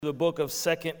The book of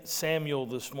 2 Samuel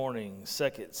this morning.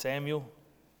 2 Samuel.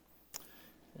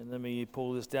 And let me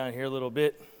pull this down here a little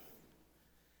bit.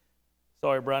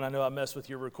 Sorry, Brian, I know I messed with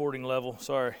your recording level.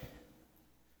 Sorry.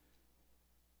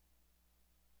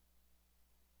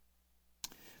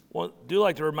 Well, I do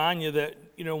like to remind you that,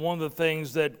 one of the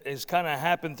things that has kind of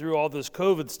happened through all this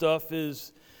COVID stuff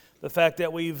is the fact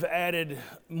that we've added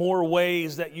more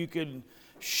ways that you can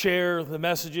share the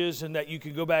messages and that you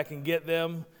can go back and get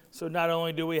them. So not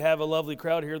only do we have a lovely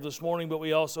crowd here this morning, but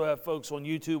we also have folks on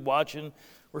YouTube watching.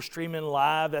 We're streaming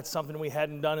live. That's something we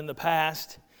hadn't done in the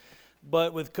past.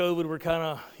 But with COVID, we're kind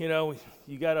of, you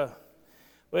got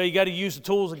to use the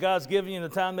tools that God's given you in the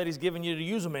time that He's given you to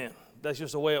use them in. That's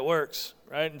just the way it works,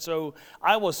 right? And so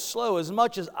I was slow. As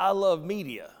much as I love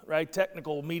media, right,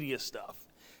 technical media stuff,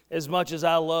 as much as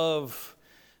I love,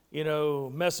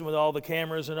 messing with all the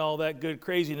cameras and all that good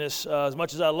craziness, as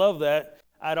much as I love that,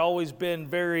 I'd always been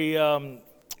very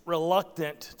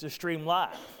reluctant to stream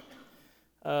live.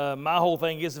 My whole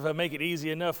thing is if I make it easy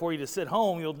enough for you to sit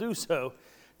home, you'll do so.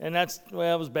 And that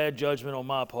was bad judgment on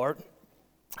my part.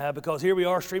 Because here we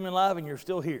are streaming live and you're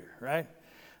still here, right?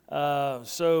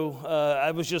 So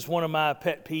it was just one of my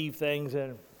pet peeve things,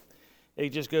 and it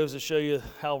just goes to show you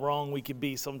how wrong we can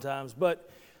be sometimes. But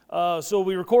so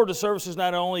we record the services.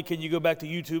 Not only can you go back to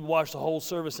YouTube, watch the whole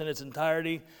service in its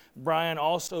entirety, Brian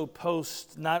also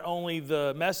posts not only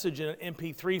the message in an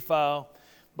MP3 file,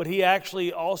 but he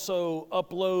actually also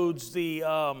uploads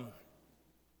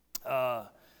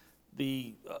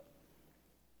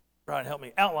Brian, help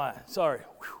me, outline. Sorry.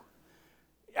 Whew.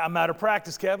 I'm out of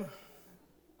practice, Kevin.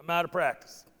 I'm out of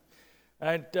practice.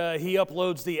 And he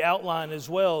uploads the outline as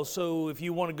well. So if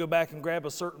you want to go back and grab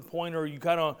a certain point, or you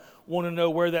kind of want to know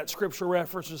where that scripture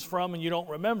reference is from and you don't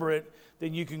remember it,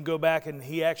 then you can go back, and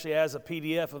he actually has a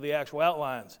PDF of the actual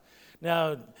outlines.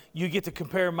 Now, you get to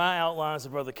compare my outlines to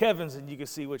Brother Kevin's, and you can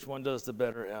see which one does the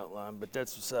better outline, but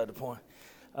that's beside the point.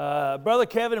 Brother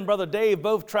Kevin and Brother Dave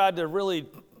both tried to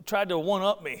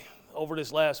one-up me over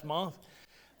this last month.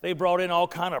 They brought in all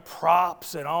kind of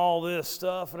props and all this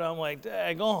stuff, and I'm like,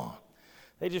 daggone.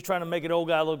 They're just trying to make an old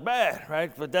guy look bad,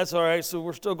 right? But that's all right. So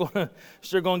we're still going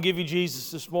to give you Jesus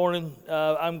this morning.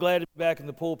 I'm glad to be back in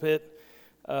the pulpit.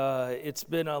 It's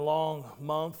been a long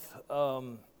month.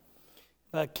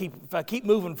 If I keep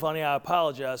moving funny, I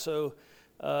apologize. So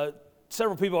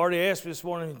several people already asked me this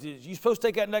morning, "Did you supposed to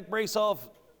take that neck brace off?"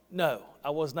 No,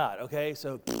 I was not. Okay,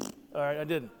 so all right, I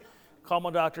didn't. Call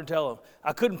my doctor and tell him.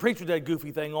 I couldn't preach with that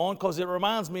goofy thing on because it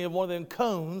reminds me of one of them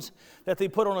cones that they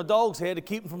put on a dog's head to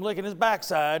keep him from licking his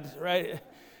backside, right?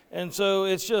 And so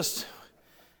it's just,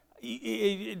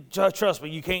 trust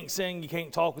me, you can't sing, you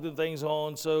can't talk with the things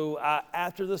on. So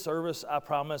after the service, I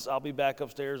promise I'll be back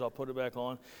upstairs. I'll put it back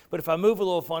on. But if I move a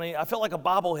little funny, I felt like a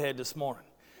bobblehead this morning.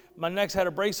 My neck's had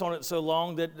a brace on it so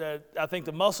long that I think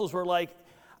the muscles were like,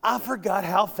 I forgot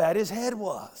how fat his head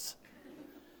was.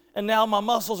 And now my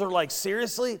muscles are like,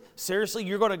 seriously,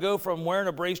 you're going to go from wearing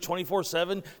a brace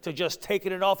 24/7 to just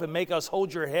taking it off and make us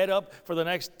hold your head up for the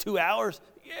next 2 hours?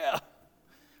 Yeah.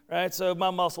 Right, so my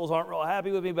muscles aren't real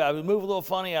happy with me, but I move a little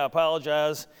funny. I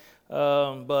apologize,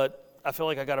 but I feel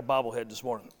like I got a bobblehead this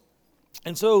morning.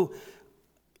 And so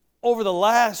over the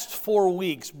last 4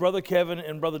 weeks, Brother Kevin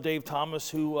and Brother Dave Thomas,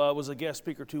 who was a guest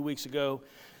speaker 2 weeks ago,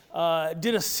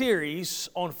 did a series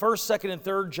on 1st, 2nd, and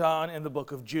 3rd John and the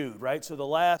book of Jude, right? So the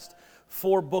last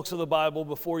 4 books of the Bible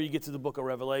before you get to the book of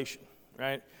Revelation,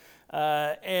 right?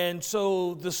 And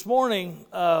so this morning,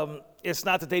 it's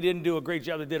not that they didn't do a great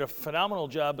job. They did a phenomenal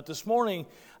job. But this morning,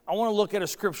 I want to look at a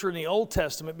scripture in the Old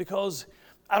Testament because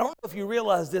I don't know if you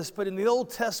realize this, but in the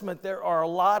Old Testament, there are a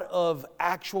lot of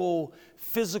actual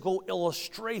physical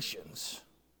illustrations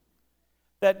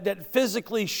that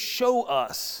physically show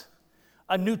us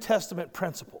a New Testament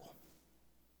principle.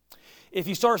 If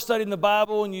you start studying the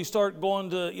Bible and you start going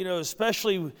to,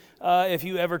 especially if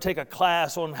you ever take a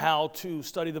class on how to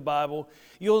study the Bible,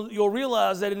 you'll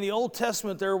realize that in the Old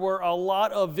Testament there were a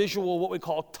lot of visual, what we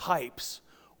call types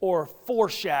or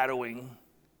foreshadowing,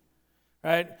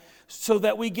 right? So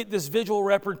that we get this visual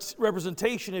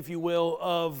representation, if you will,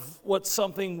 of what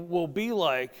something will be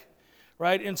like,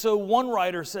 right? And so one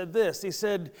writer said this. He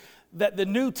said that the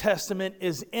New Testament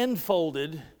is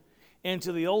enfolded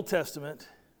into the Old Testament,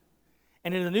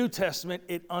 and in the New Testament,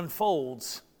 it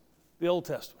unfolds the Old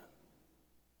Testament.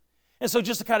 And so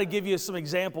just to kind of give you some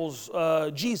examples,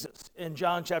 Jesus in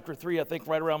John chapter 3, I think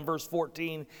right around verse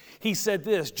 14, he said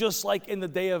this, just like in the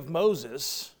day of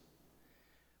Moses,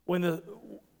 when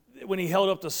when he held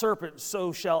up the serpent,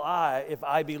 so shall I, if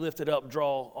I be lifted up,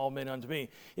 draw all men unto me.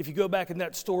 If you go back in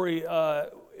that story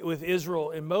with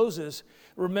Israel and Moses,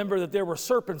 remember that there were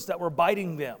serpents that were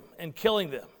biting them and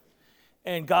killing them.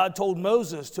 And God told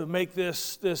Moses to make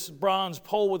this bronze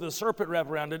pole with a serpent wrapped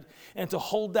around it and to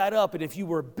hold that up. And if you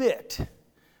were bit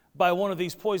by one of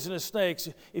these poisonous snakes,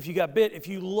 if you got bit, if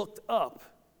you looked up,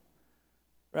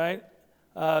 right,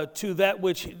 to that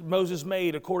which Moses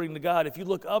made according to God, if you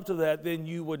look up to that, then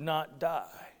you would not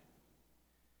die.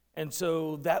 And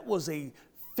so that was a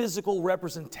physical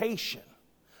representation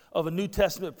of a New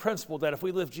Testament principle that if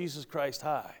we lift Jesus Christ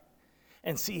high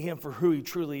and see him for who he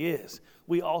truly is,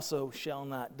 we also shall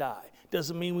not die.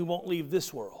 Doesn't mean we won't leave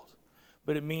this world,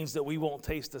 but it means that we won't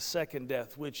taste the second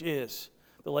death, which is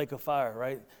the lake of fire,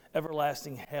 right?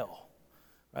 Everlasting hell,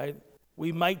 right?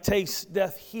 We might taste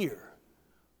death here,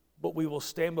 but we will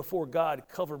stand before God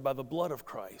covered by the blood of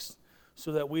Christ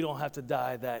so that we don't have to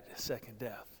die that second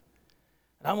death.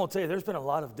 And I'm going to tell you, there's been a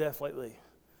lot of death lately.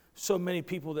 So many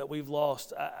people that we've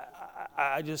lost.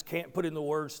 I just can't put in the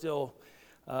words still.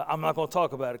 I'm not going to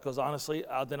talk about it because honestly,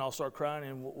 then I'll start crying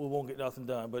and we won't get nothing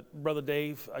done. But Brother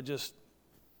Dave,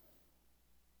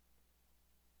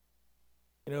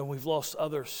 we've lost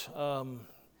others.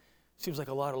 Seems like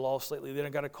a lot of loss lately. Then I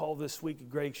got a call this week,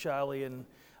 Greg Shiley, and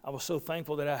I was so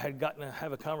thankful that I had gotten to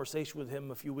have a conversation with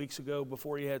him a few weeks ago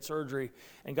before he had surgery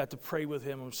and got to pray with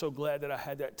him. I'm so glad that I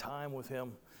had that time with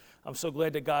him. I'm so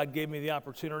glad that God gave me the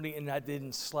opportunity and I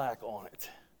didn't slack on it.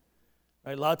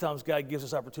 Right? A lot of times God gives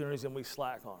us opportunities and we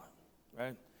slack on it,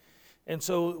 right? And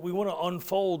so we want to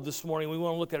unfold this morning. We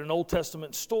want to look at an Old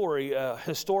Testament story, a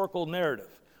historical narrative.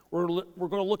 We're going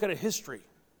to look at a history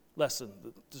lesson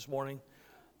this morning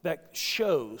that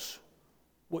shows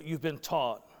what you've been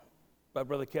taught by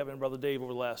Brother Kevin and Brother Dave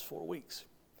over the last 4 weeks.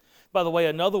 By the way,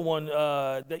 another one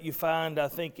that you find, I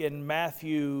think, in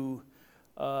Matthew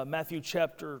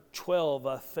chapter 12,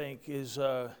 I think, is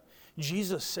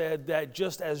Jesus said that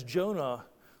just as Jonah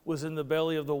was in the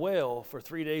belly of the whale for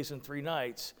 3 days and 3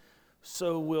 nights,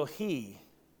 so will he,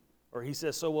 or he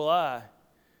says, so will I,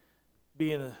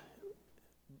 be in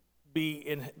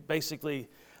basically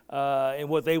in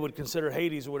what they would consider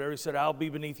Hades or whatever. He said, I'll be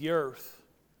beneath the earth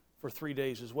for 3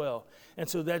 days as well. And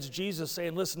so that's Jesus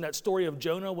saying, listen, that story of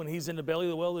Jonah when he's in the belly of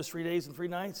the whale those 3 days and 3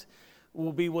 nights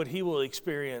will be what he will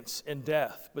experience in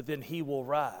death, but then he will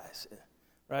rise,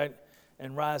 right?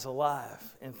 And rise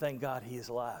alive, and thank God he is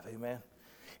alive, amen?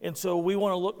 And so we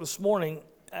want to look this morning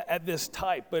at this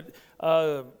type, but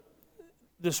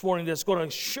this morning that's going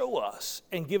to show us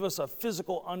and give us a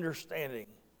physical understanding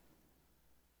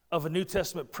of a New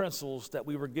Testament principles that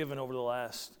we were given over the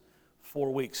last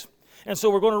 4 weeks. And so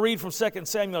we're going to read from 2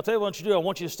 Samuel. I'll tell you what you do. I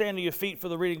want you to stand to your feet for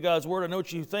the reading of God's word. I know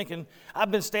what you're thinking.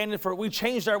 I've been standing for, we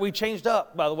changed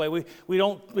up, by the way. We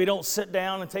don't sit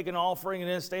down and take an offering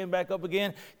and then stand back up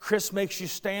again. Chris makes you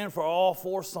stand for all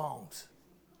 4 songs.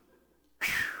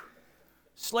 Whew.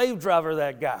 Slave driver,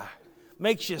 that guy.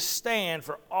 Makes you stand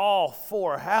for all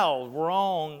 4. How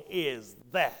wrong is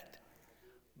that?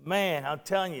 Man, I'm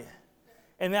telling you.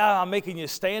 And now I'm making you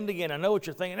stand again. I know what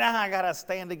you're thinking. I got to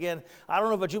stand again. I don't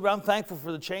know about you, but I'm thankful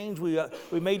for the change. We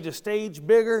made the stage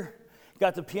bigger,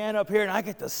 got the piano up here, and I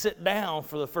get to sit down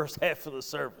for the first half of the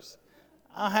service.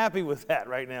 I'm happy with that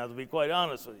right now, to be quite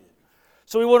honest with you.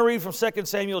 So we want to read from 2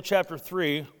 Samuel chapter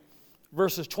 3,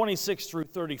 verses 26 through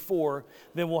 34.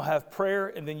 Then we'll have prayer,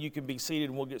 and then you can be seated,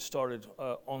 and we'll get started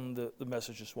on the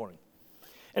message this morning.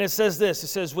 And it says this. It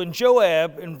says, when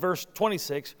Joab, in verse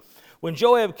 26, when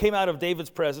Joab came out of David's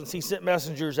presence, he sent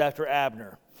messengers after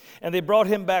Abner, and they brought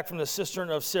him back from the cistern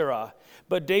of Sirah.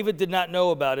 But David did not know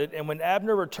about it, and when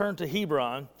Abner returned to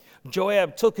Hebron,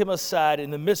 Joab took him aside in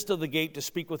the midst of the gate to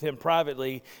speak with him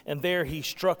privately, and there he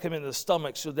struck him in the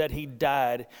stomach so that he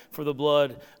died for the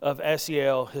blood of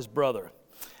Asahel, his brother.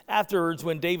 Afterwards,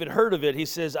 when David heard of it, he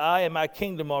says, I and my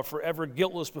kingdom are forever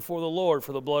guiltless before the Lord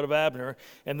for the blood of Abner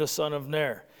and the son of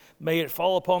Ner. May it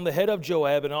fall upon the head of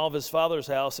Joab and all of his father's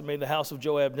house, and may the house of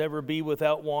Joab never be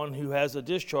without one who has a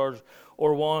discharge,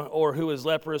 or who is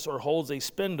leprous, or holds a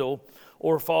spindle,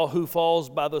 or who falls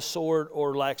by the sword,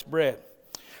 or lacks bread.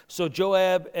 So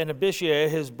Joab and Abishai,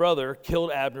 his brother,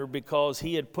 killed Abner because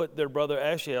he had put their brother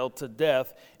Asahel to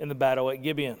death in the battle at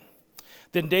Gibeon.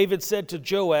 Then David said to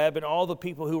Joab and all the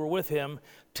people who were with him,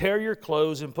 tear your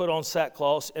clothes and put on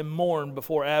sackcloth and mourn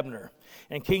before Abner.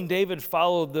 And King David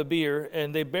followed the bier,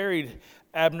 and they buried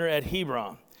Abner at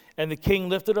Hebron. And the king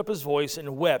lifted up his voice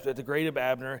and wept at the grave of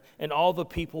Abner, and all the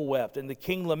people wept. And the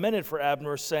king lamented for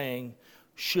Abner, saying,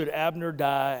 should Abner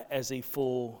die as a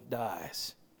fool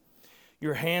dies?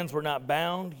 Your hands were not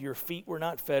bound, your feet were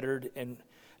not fettered, and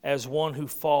as one who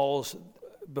falls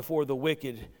before the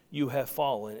wicked you have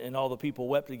fallen. And all the people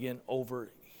wept again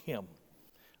over him.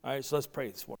 All right, so let's pray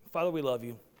this morning. Father, we love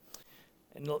you.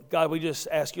 And God, we just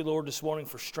ask you, Lord, this morning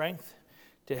for strength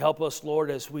to help us,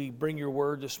 Lord, as we bring your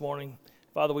word this morning.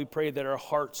 Father, we pray that our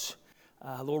hearts,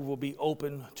 Lord, will be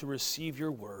open to receive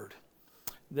your word.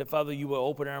 That, Father, you will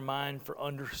open our mind for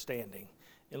understanding.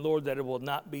 And, Lord, that it will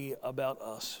not be about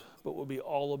us, but will be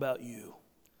all about you.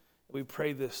 We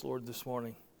pray this, Lord, this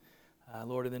morning.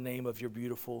 Lord, in the name of your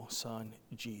beautiful Son,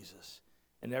 Jesus.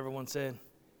 And everyone said,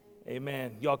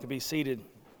 amen. Y'all can be seated.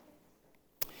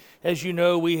 As you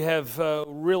know, we have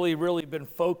really been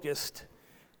focused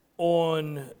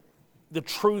on the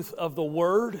truth of the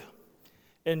Word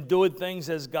and doing things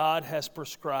as God has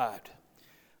prescribed.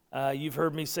 You've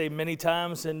heard me say many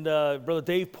times, and Brother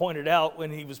Dave pointed out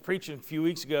when he was preaching a few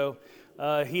weeks ago,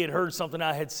 he had heard something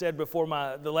I had said before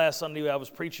the last Sunday I was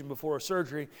preaching before a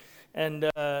surgery. And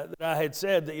that I had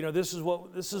said that, this is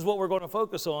what we're going to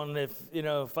focus on.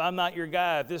 If I'm not your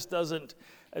guy, if this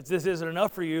isn't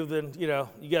enough for you, then,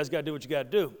 you guys got to do what you got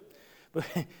to do.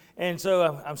 And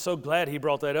so I'm so glad he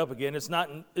brought that up again. It's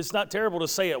not terrible to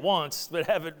say it once, but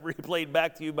have it replayed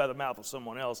back to you by the mouth of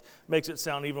someone else makes it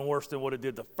sound even worse than what it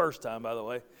did the first time, by the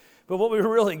way. But what we were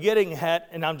really getting at,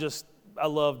 and I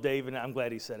love Dave, and I'm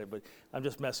glad he said it, but I'm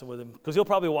just messing with him because he'll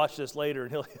probably watch this later,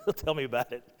 and he'll tell me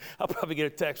about it. I'll probably get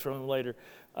a text from him later.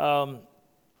 But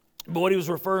what he was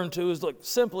referring to is, look,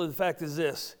 simply the fact is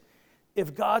this.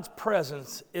 If God's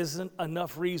presence isn't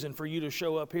enough reason for you to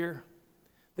show up here,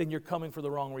 then you're coming for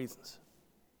the wrong reasons.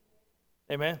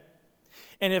 Amen?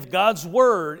 And if God's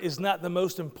word is not the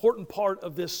most important part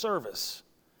of this service,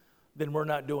 then we're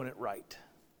not doing it right.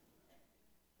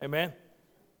 Amen?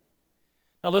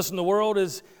 Now listen, the world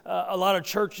is a lot of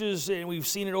churches, and we've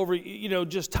seen it over,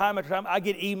 just time after time. I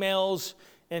get emails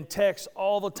and texts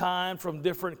all the time from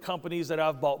different companies that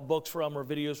I've bought books from or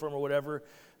videos from or whatever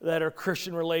that are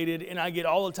Christian related, and I get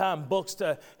all the time books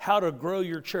to how to grow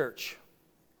your church.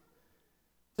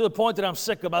 To the point that I'm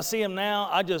sick of. I see them now,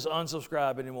 I just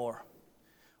unsubscribe anymore.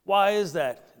 Why is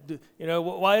that?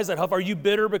 Why is that, Huff? Are you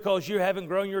bitter because you haven't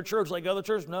grown your church like other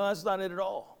churches? No, that's not it at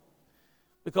all.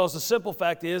 Because the simple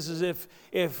fact is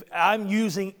if I'm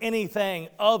using anything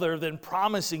other than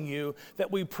promising you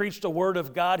that we preach the word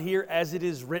of God here as it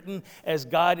is written, as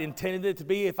God intended it to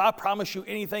be, if I promise you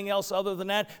anything else other than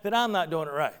that, then I'm not doing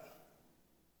it right.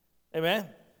 Amen?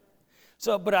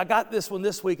 But I got this one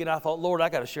this week, and I thought, Lord, I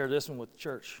got to share this one with the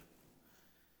church.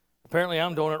 Apparently,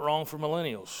 I'm doing it wrong for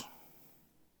millennials.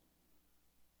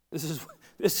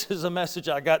 This is a message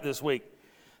I got this week.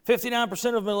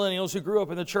 59% of millennials who grew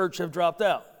up in the church have dropped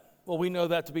out. Well, we know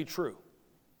that to be true.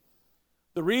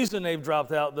 The reason they've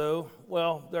dropped out, though,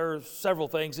 well, there are several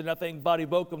things, and I think Buddy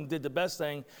Bokum did the best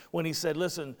thing when he said,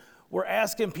 listen, we're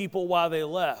asking people why they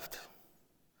left.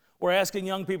 We're asking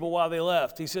young people why they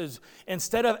left. He says,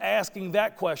 instead of asking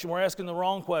that question, we're asking the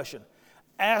wrong question.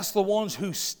 Ask the ones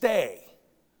who stay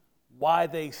why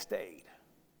they stayed.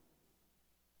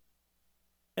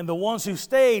 And the ones who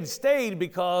stayed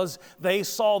because they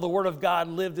saw the Word of God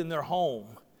lived in their home.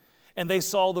 And they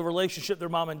saw the relationship their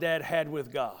mom and dad had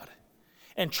with God.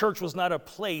 And church was not a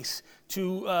place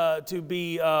to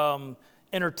be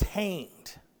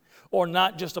entertained. Or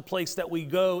not just a place that we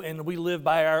go and we live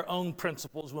by our own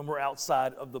principles when we're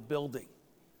outside of the building.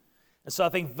 And so I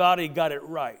think Vadi got it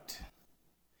right.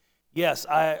 Yes,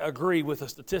 I agree with the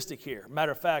statistic here.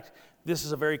 Matter of fact, this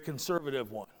is a very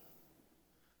conservative one.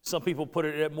 Some people put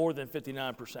it at more than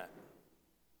 59%.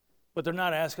 But they're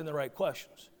not asking the right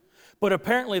questions. But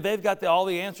apparently they've got all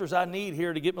the answers I need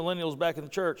here to get millennials back in the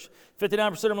church.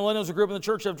 59% of millennials who grew up in the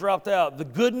church have dropped out. The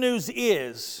good news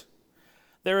is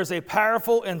there is a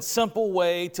powerful and simple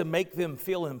way to make them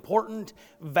feel important,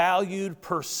 valued,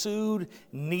 pursued,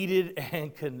 needed,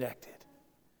 and connected.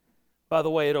 By the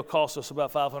way, it'll cost us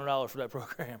about $500 for that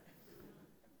program.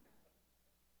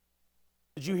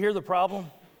 Did you hear the problem?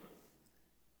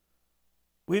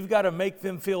 We've got to make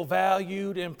them feel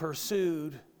valued and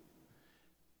pursued.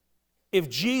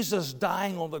 If Jesus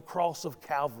dying on the cross of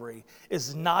Calvary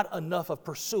is not enough of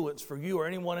pursuance for you or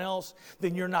anyone else,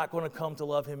 then you're not going to come to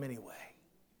love him anyway.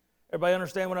 Everybody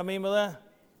understand what I mean by that?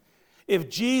 If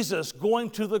Jesus going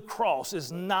to the cross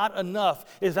is not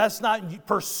enough, if that's not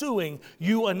pursuing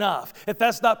you enough, if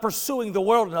that's not pursuing the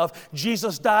world enough,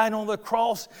 Jesus dying on the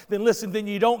cross, then listen, then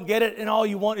you don't get it and all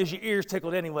you want is your ears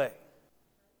tickled anyway.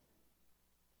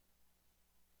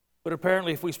 But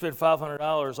apparently if we spend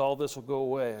 $500, all this will go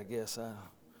away, I guess.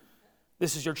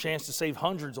 This is your chance to save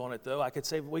hundreds on it, though.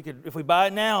 If we buy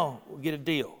it now, we'll get a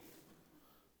deal.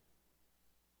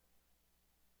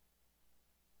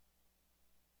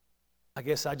 I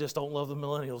guess I just don't love the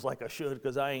millennials like I should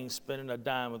because I ain't spending a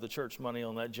dime of the church money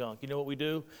on that junk. You know what we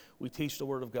do? We teach the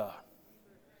Word of God.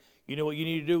 You know what you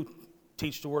need to do?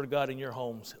 Teach the Word of God in your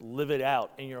homes. Live it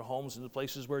out in your homes and the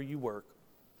places where you work.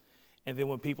 And then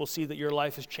when people see that your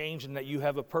life has changed and that you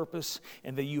have a purpose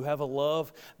and that you have a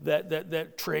love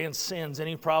that transcends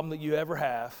any problem that you ever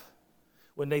have,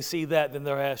 when they see that, then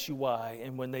they'll ask you why.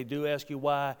 And when they do ask you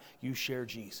why, you share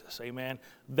Jesus. Amen?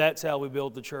 That's how we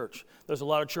build the church. There's a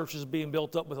lot of churches being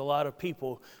built up with a lot of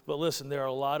people, but listen, there are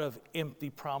a lot of empty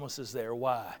promises there.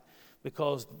 Why?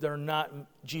 Because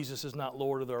Jesus is not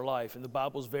Lord of their life. And the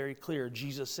Bible's very clear.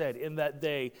 Jesus said, in that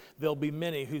day, there'll be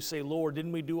many who say, Lord,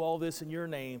 didn't we do all this in your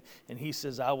name? And he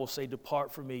says, I will say,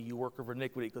 depart from me, you worker of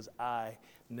iniquity, because I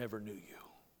never knew you.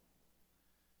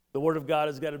 The Word of God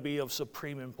has got to be of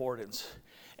supreme importance.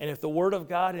 And if the Word of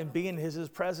God and being in His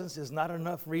presence is not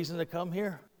enough reason to come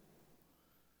here,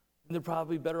 then they're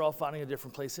probably better off finding a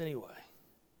different place anyway.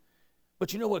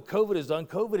 But you know what COVID has done?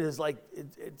 COVID is like,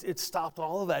 it stopped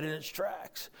all of that in its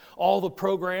tracks. All the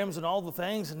programs and all the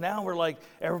things, and now we're like,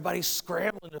 everybody's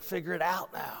scrambling to figure it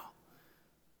out now.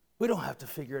 We don't have to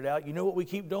figure it out. You know what we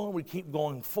keep doing? We keep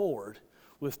going forward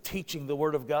with teaching the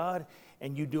Word of God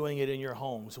and you doing it in your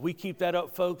homes. We keep that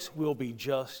up, folks, we'll be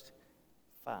just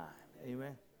fine.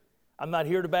 Amen. I'm not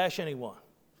here to bash anyone.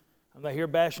 I'm not here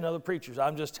bashing other preachers.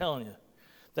 I'm just telling you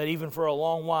that even for a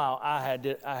long while, I had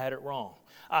it wrong.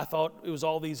 I thought it was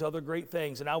all these other great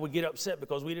things, and I would get upset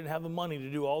because we didn't have the money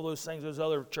to do all those things those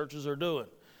other churches are doing.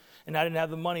 And I didn't have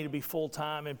the money to be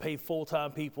full-time and pay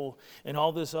full-time people and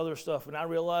all this other stuff. And I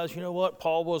realized, you know what?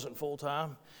 Paul wasn't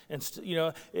full-time.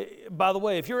 And, by the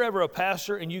way, if you're ever a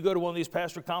pastor and you go to one of these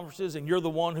pastor conferences and you're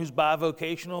the one who's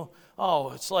bivocational,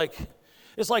 it's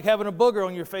like having a booger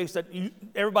on your face that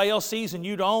everybody else sees and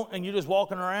you don't, and you're just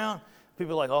walking around.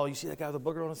 People are like, oh, you see that guy with a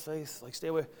booger on his face? Like, stay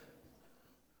away.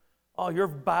 Oh, you're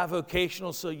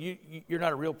bivocational, so you're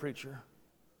not a real preacher.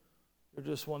 You're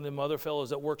just one of them other fellows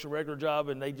that works a regular job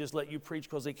and they just let you preach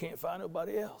because they can't find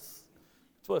nobody else.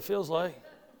 That's what it feels like.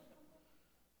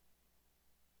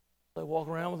 They walk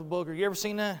around with a booger. You ever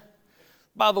seen that?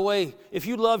 By the way, if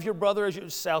you love your brother, as you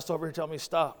Sal's over here telling me to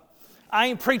stop. I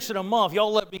ain't preached in a month.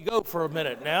 Y'all let me go for a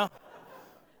minute now.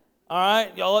 All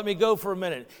right? Y'all let me go for a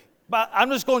minute. But I'm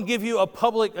just going to give you a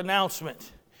public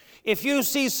announcement. If you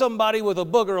see somebody with a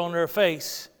booger on their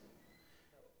face,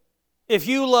 if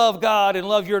you love God and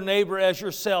love your neighbor as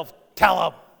yourself,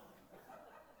 tell them.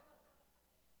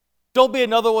 Don't be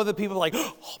another one of the people like,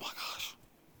 oh my gosh.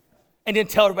 And then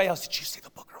tell everybody else, did you see the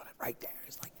booger on it right there?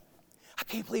 It's like, I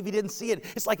can't believe he didn't see it.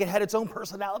 It's like it had its own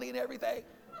personality and everything.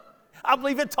 I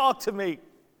believe it talked to me.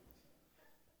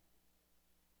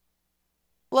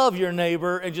 Love your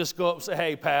neighbor and just go up and say,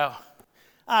 hey, pal,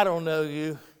 I don't know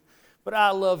you, but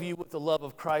I love you with the love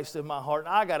of Christ in my heart.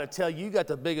 And I got to tell you, you got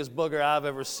the biggest booger I've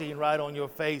ever seen right on your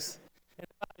face. And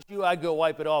if I was you, I'd go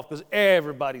wipe it off because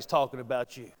everybody's talking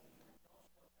about you.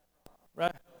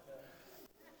 Right?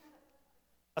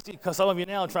 I see some of you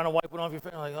now trying to wipe it off your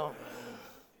face. Like, oh.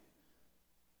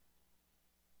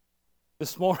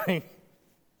 This morning,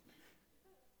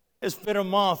 it's been a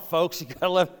month, folks.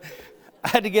 I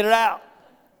had to get it out.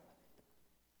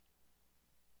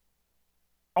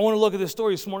 I want to look at this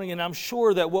story this morning, and I'm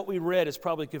sure that what we read has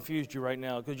probably confused you right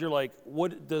now because you're like,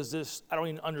 what does this, I don't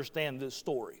even understand this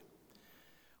story.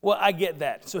 Well, I get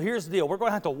that. So here's the deal. We're going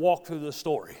to have to walk through this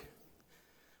story.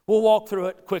 We'll walk through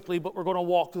it quickly, but we're going to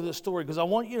walk through this story because I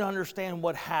want you to understand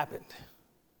what happened.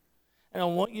 And I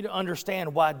want you to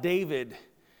understand why David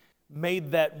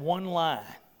made that one line,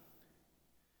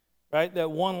 right? That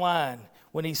one line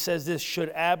when he says this, should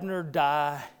Abner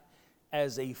die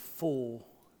as a fool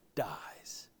dies?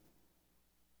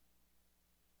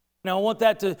 Now, I want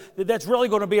that's really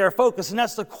going to be our focus, and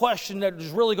that's the question that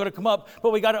is really going to come up, but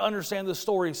we got to understand the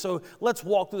story. So let's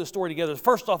walk through the story together.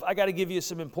 First off, I got to give you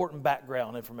some important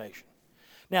background information.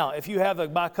 Now, if you have a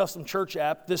My Custom Church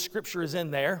app, this scripture is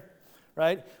in there,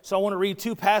 right? So I want to read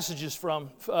two passages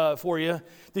for you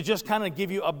to just kind of give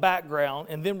you a background,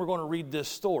 and then we're going to read this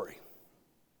story.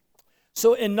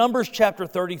 So in Numbers chapter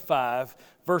 35,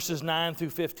 verses 9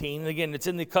 through 15, and again, it's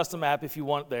in the custom app if you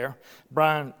want it there.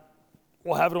 Brian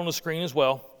will have it on the screen as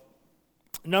well.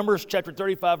 Numbers chapter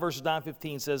 35, verses 9 and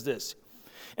 15 says this.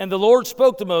 And the Lord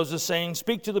spoke to Moses, saying,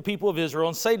 speak to the people of Israel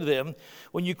and say to them,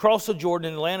 when you cross the Jordan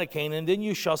in the land of Canaan, then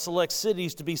you shall select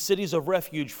cities to be cities of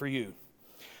refuge for you,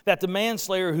 that the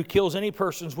manslayer who kills any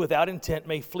persons without intent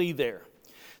may flee there.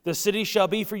 The city shall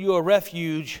be for you a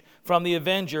refuge from the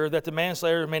avenger, that the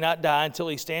manslayer may not die until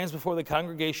he stands before the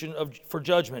congregation for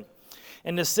judgment.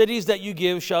 And the cities that you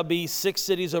give shall be 6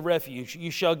 cities of refuge.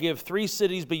 You shall give 3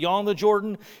 cities beyond the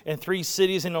Jordan, and 3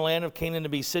 cities in the land of Canaan to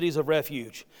be cities of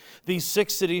refuge. These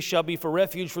 6 cities shall be for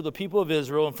refuge for the people of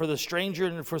Israel, and for the stranger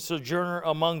and for sojourner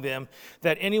among them,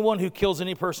 that anyone who kills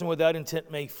any person without intent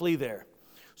may flee there.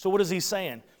 So what is he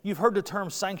saying? You've heard the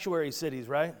term sanctuary cities,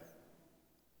 right?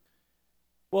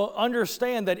 Well,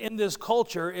 understand that in this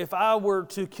culture, if I were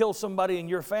to kill somebody in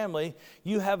your family,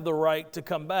 you have the right to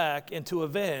come back and to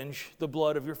avenge the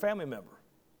blood of your family member.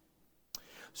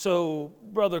 So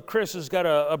Brother Chris has got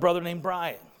a brother named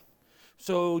Brian.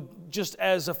 So just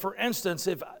as a for instance,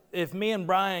 if me and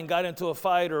Brian got into a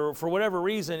fight, or for whatever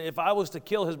reason, if I was to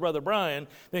kill his brother Brian,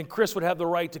 then Chris would have the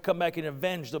right to come back and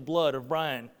avenge the blood of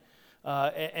Brian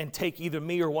and take either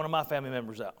me or one of my family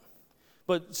members out.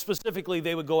 But specifically,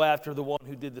 they would go after the one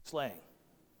who did the slaying,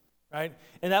 right?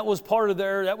 And that was part of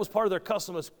their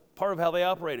custom, as part of how they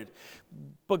operated.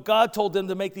 But God told them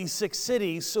to make these 6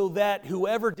 cities so that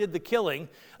whoever did the killing,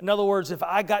 in other words, if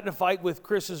I got in a fight with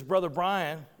Chris's brother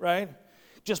Brian, right?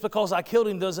 Just because I killed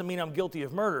him doesn't mean I'm guilty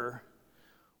of murder.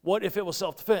 What if it was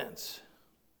self-defense,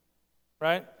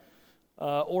 right?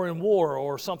 Or in war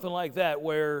or something like that,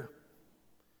 where,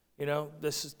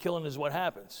 killing is what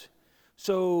happens.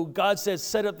 So God said,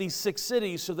 set up these 6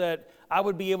 cities so that I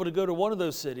would be able to go to one of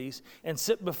those cities and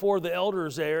sit before the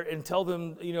elders there and tell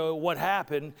them, what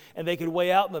happened, and they could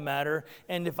weigh out the matter.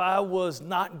 And if I was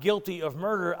not guilty of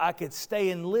murder, I could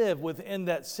stay and live within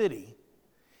that city.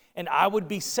 And I would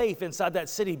be safe inside that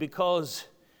city, because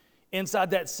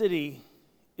inside that city,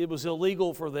 it was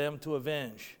illegal for them to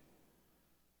avenge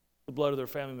the blood of their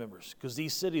family members, because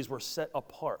these cities were set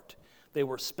apart. They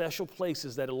were special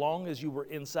places that as long as you were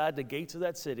inside the gates of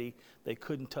that city, they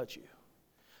couldn't touch you.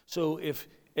 So if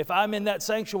I'm in that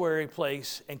sanctuary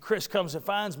place and Chris comes and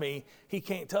finds me, he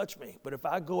can't touch me. But if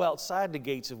I go outside the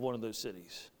gates of one of those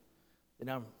cities,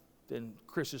 then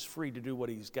Chris is free to do what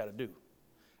he's got to do.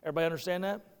 Everybody understand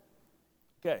that?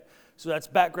 Okay, so that's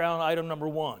background item number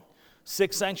 1.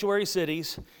 6 sanctuary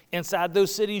cities. Inside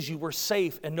those cities, you were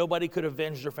safe and nobody could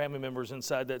avenge their family members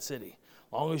inside that city.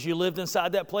 As long as you lived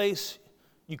inside that place,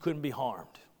 you couldn't be harmed.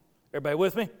 Everybody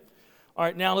with me? All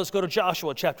right, now let's go to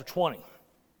Joshua chapter 20.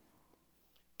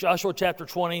 Joshua chapter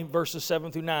 20, verses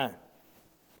 7 through 9.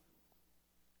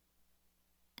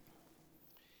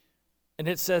 And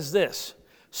it says this: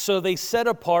 So they set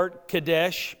apart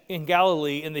Kadesh in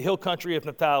Galilee in the hill country of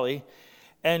Naphtali,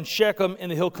 and Shechem in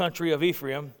the hill country of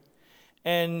Ephraim,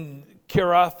 and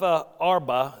Kiriath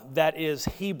Arba, that is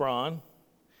Hebron,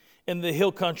 in the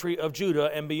hill country of Judah,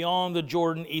 and beyond the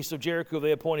Jordan, east of Jericho,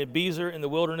 they appointed Bezer in the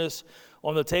wilderness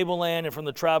on the tableland, and from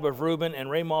the tribe of Reuben, and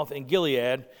Ramoth in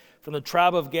Gilead, from the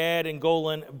tribe of Gad and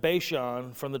Golan,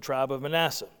 Bashan, from the tribe of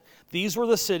Manasseh. These were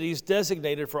the cities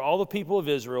designated for all the people of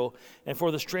Israel and for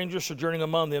the strangers sojourning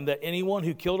among them, that anyone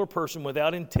who killed a person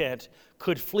without intent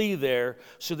could flee there,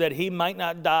 so that he might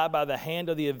not die by the hand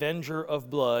of the avenger of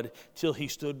blood till he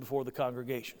stood before the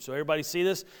congregation. So everybody see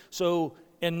this? So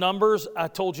in Numbers, I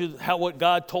told you what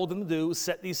God told them to do,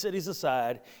 set these cities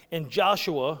aside. In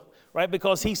Joshua, right,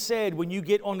 because he said, when you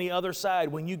get on the other side,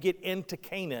 when you get into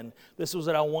Canaan, this is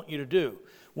what I want you to do.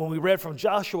 When we read from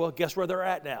Joshua, guess where they're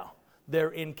at now?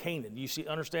 They're in Canaan. You see,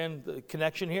 understand the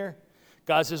connection here?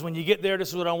 God says, when you get there, this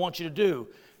is what I want you to do.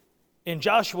 In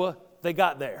Joshua, they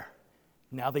got there.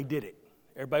 Now they did it.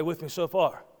 Everybody with me so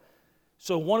far?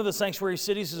 So one of the sanctuary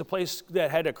cities is a place that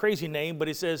had a crazy name, but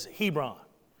it says Hebron,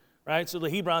 right? So the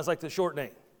Hebron is like the short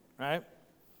name, right?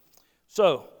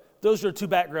 So those are 2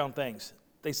 background things.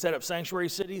 They set up sanctuary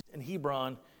cities, and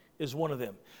Hebron is one of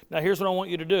them. Now here's what I want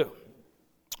you to do.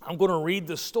 I'm going to read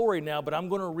the story now, but I'm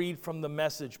going to read from the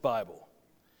Message Bible.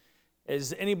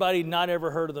 Has anybody not ever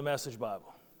heard of the Message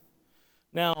Bible?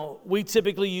 Now, we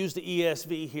typically use the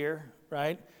ESV here,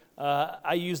 right?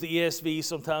 I use the ESV,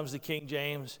 sometimes the King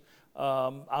James.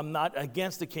 I'm not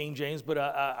against the King James, but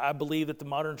I believe that the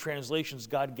modern translations,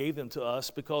 God gave them to us,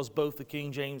 because both the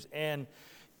King James and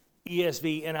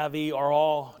ESV, NIV are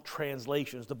all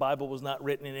translations. The Bible was not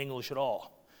written in English at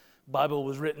all. The Bible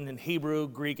was written in Hebrew,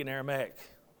 Greek, and Aramaic.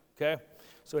 Okay?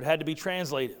 So it had to be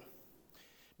translated.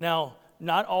 Now,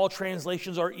 not all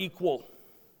translations are equal.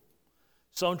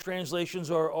 Some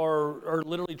translations are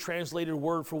literally translated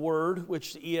word for word,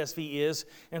 which the ESV is.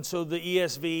 And so the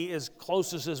ESV is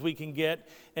closest as we can get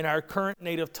in our current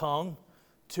native tongue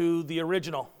to the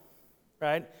original,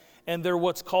 right? And they're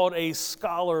what's called a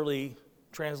scholarly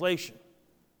translation.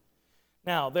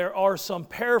 Now, there are some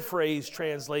paraphrase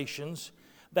translations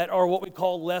that are what we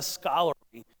call less scholarly.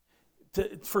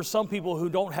 For some people who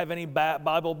don't have any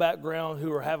Bible background,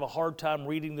 who have a hard time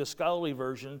reading the scholarly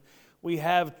version, We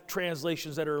have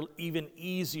translations that are even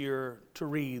easier to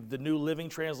read. The New Living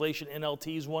Translation,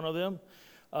 NLT, is one of them.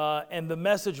 And the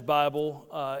Message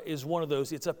Bible is one of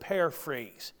those. It's a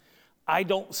paraphrase. I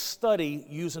don't study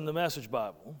using the Message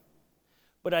Bible,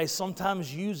 but I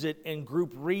sometimes use it in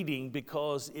group reading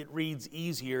because it reads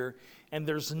easier, and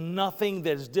there's nothing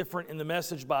that is different in the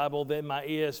Message Bible than my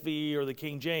ESV or the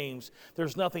King James.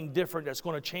 There's nothing different that's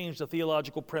going to change the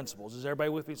theological principles. Is everybody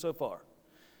with me so far?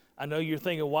 I know you're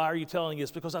thinking, why are you telling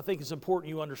us? Because I think it's important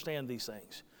you understand these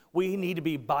things. We need to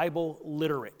be Bible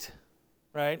literate,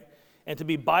 right? And to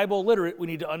be Bible literate, we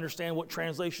need to understand what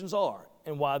translations are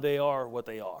and why they are what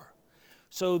they are.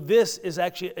 So this is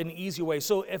actually an easy way.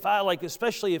 So if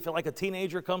especially if a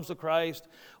teenager comes to Christ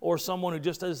or someone who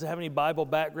just doesn't have any Bible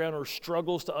background or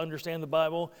struggles to understand the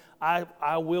Bible,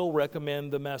 I will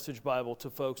recommend the Message Bible to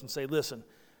folks and say, listen,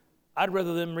 I'd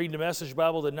rather them read the Message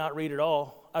Bible than not read it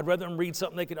all. I'd rather them read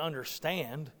something they can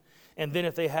understand. And then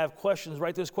if they have questions,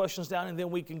 write those questions down, and then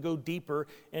we can go deeper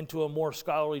into a more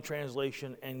scholarly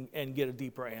translation and get a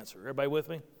deeper answer. Everybody with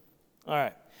me? All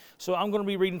right. So I'm going to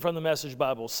be reading from the Message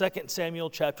Bible, 2 Samuel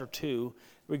chapter 2.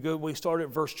 We start at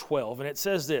verse 12, and it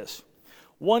says this.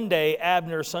 One day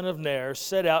Abner, son of Ner,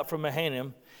 set out from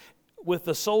Mahanaim with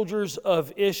the soldiers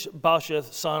of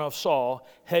Ishbosheth, son of Saul,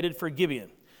 headed for Gibeon.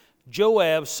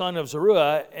 Joab, son of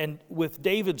Zeruiah, and with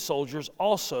David's soldiers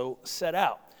also set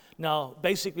out. Now,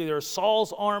 basically, there's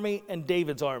Saul's army and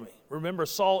David's army. Remember,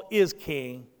 Saul is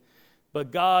king,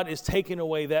 but God is taking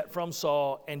away that from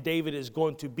Saul, and David is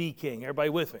going to be king. Everybody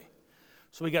with me?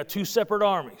 So we got two separate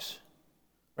armies,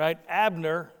 right?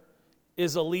 Abner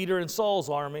is a leader in Saul's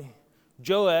army.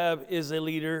 Joab is a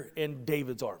leader in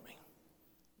David's army.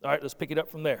 All right, let's pick it up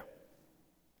from there.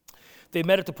 They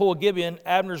met at the pool of Gibeon,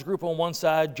 Abner's group on one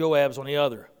side, Joab's on the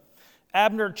other.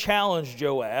 Abner challenged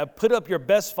Joab, put up your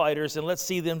best fighters and let's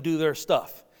see them do their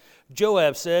stuff.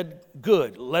 Joab said,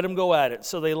 good, let them go at it.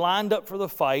 So they lined up for the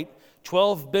fight,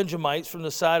 12 Benjamites from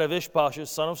the side of Ishbosheth,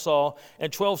 son of Saul,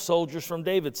 and 12 soldiers from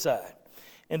David's side.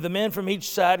 And the men from each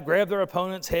side grabbed their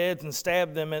opponents' heads and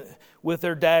stabbed them with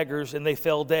their daggers, and they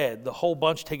fell dead, the whole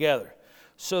bunch together,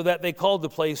 so that they called the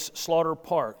place Slaughter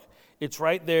Park. It's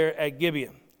right there at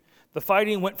Gibeon. The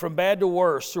fighting went from bad to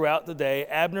worse throughout the day.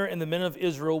 Abner and the men of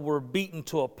Israel were beaten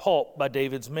to a pulp by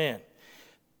David's men.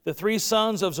 The three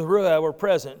sons of Zeruiah were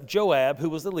present, Joab, who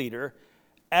was the leader,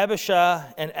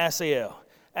 Abishai, and Asahel.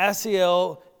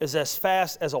 Asahel is as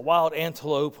fast as a wild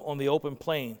antelope on the open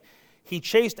plain. He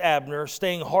chased Abner,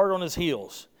 staying hard on his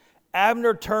heels.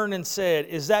 Abner turned and said,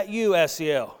 is that you,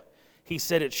 Asahel? He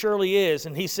said, it surely is.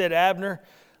 And he said, Abner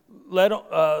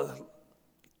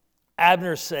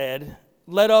said,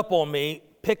 let up on me,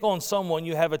 pick on someone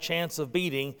you have a chance of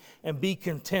beating, and be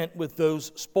content with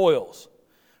those spoils.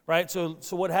 Right? So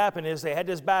what happened is they had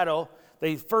this battle.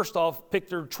 They first off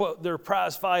picked their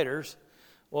prize fighters.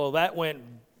 Well, that went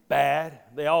bad.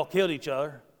 They all killed each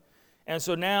other. And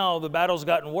so now the battle's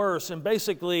gotten worse. And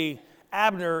basically,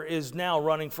 Abner is now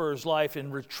running for his life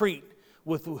in retreat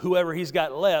with whoever he's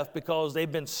got left because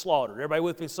they've been slaughtered. Everybody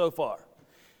with me so far?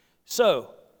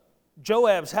 So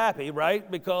Joab's happy, right?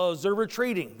 Because they're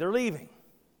retreating. They're leaving.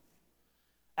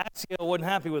 Asahel wasn't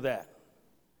happy with that.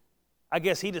 I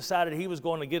guess he decided he was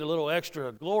going to get a little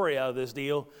extra glory out of this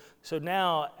deal. So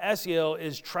now Asahel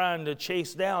is trying to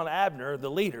chase down Abner,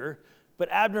 the leader, but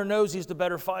Abner knows he's the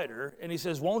better fighter, and he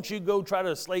says, won't you go try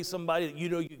to slay somebody that you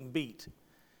know you can beat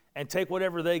and take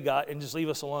whatever they got and just leave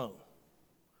us alone?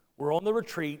 We're on the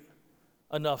retreat.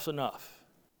 Enough's enough.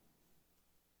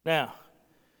 Now,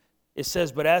 it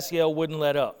says, but Asahel wouldn't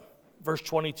let up. Verse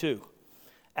 22.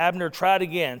 Abner tried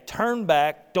again. Turn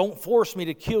back. Don't force me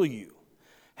to kill you.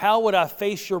 How would I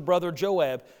face your brother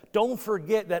Joab? Don't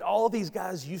forget that all these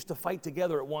guys used to fight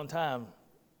together at one time,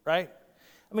 right?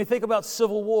 I mean, think about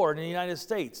Civil War in the United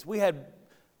States. We had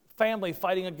family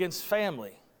fighting against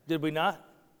family, did we not?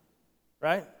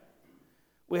 Right?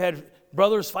 We had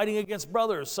brothers fighting against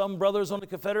brothers. Some brothers on the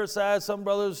Confederate side, some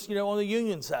brothers, on the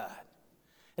Union side.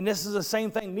 And this is the same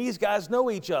thing. These guys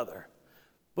know each other.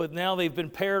 But now they've been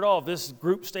paired off. This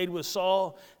group stayed with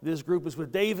Saul. This group was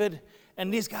with David.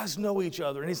 And these guys know each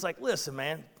other. And he's like, listen,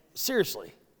 man,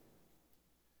 seriously.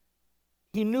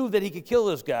 He knew that he could kill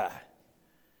this guy.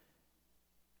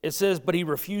 It says, but he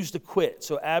refused to quit.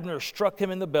 So Abner struck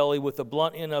him in the belly with the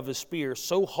blunt end of his spear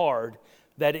so hard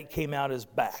that it came out his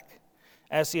back.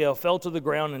 Asahel fell to the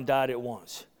ground and died at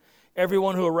once.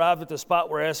 Everyone who arrived at the spot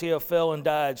where Asahel fell and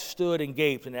died stood and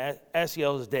gaped, and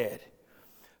Asahel is dead.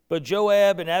 But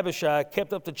Joab and Abishai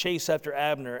kept up the chase after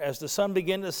Abner. As the sun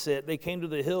began to set, they came to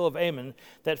the hill of Ammon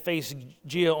that faced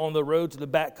Giah on the road to the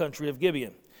back country of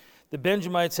Gibeon. The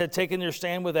Benjamites had taken their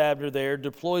stand with Abner there,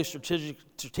 deployed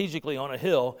strategically on a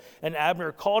hill, and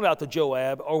Abner called out to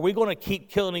Joab, "Are we going to keep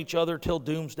killing each other till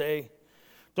doomsday?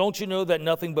 Don't you know that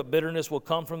nothing but bitterness will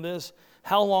come from this?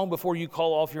 How long before you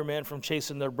call off your men from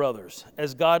chasing their brothers?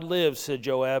 As God lives," said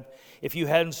Joab, "if you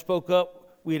hadn't spoke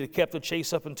up, we'd have kept the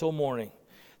chase up until morning."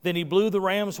 Then he blew the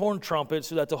ram's horn trumpet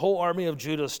so that the whole army of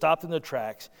Judah stopped in their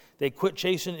tracks. They quit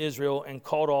chasing Israel and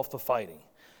called off the fighting.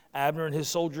 Abner and his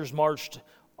soldiers marched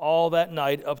all that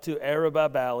night up to Arabah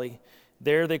Valley.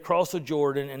 There they crossed the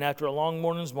Jordan, and after a long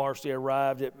morning's march, they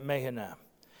arrived at Mahanaim.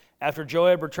 After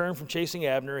Joab returned from chasing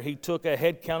Abner, he took a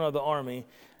head count of the army.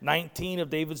 19 of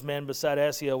David's men beside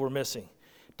Asahel were missing.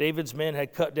 David's men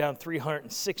had cut down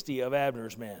 360 of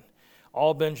Abner's men.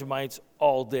 All Benjamites,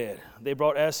 all dead. They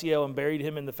brought Asahel and buried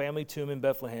him in the family tomb in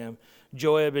Bethlehem.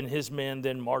 Joab and his men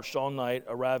then marched all night,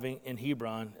 arriving in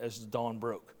Hebron as the dawn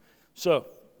broke. So,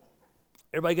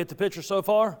 everybody get the picture so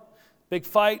far? Big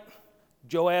fight.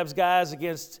 Joab's guys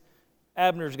against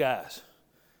Abner's guys.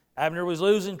 Abner was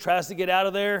losing, tries to get out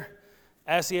of there.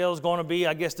 Asahel's going to be,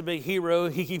 I guess, the big hero.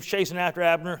 He keeps chasing after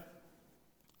Abner.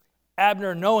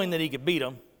 Abner, knowing that he could beat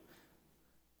him,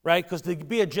 right? Because to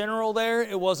be a general there,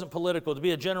 it wasn't political. To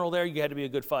be a general there, you had to be a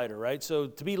good fighter, right? So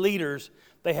to be leaders,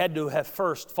 they had to have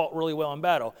first fought really well in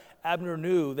battle. Abner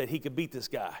knew that he could beat this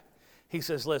guy. He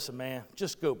says, "Listen, man,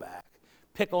 just go back.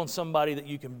 Pick on somebody that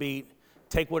you can beat.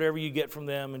 Take whatever you get from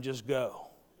them and just go."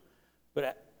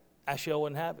 But Asahel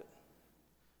wouldn't have it.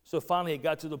 So finally, it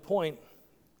got to the point,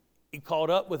 he caught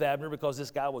up with Abner because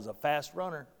this guy was a fast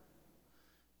runner.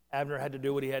 Abner had to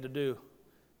do what he had to do.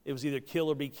 It was either kill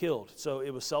or be killed. So it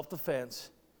was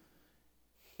self-defense.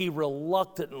 He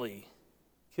reluctantly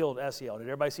killed Asahel. Did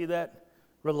everybody see that?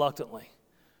 Reluctantly.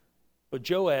 But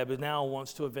Joab now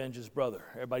wants to avenge his brother.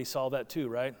 Everybody saw that too,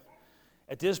 right?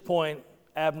 At this point,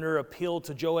 Abner appealed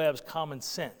to Joab's common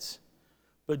sense.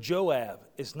 But Joab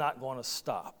is not going to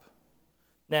stop.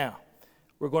 Now,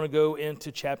 we're going to go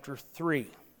into chapter 3.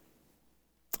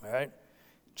 All right?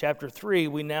 Chapter 3,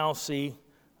 we now see,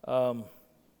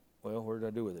 where did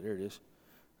I do with it? There it is.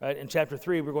 Right? In chapter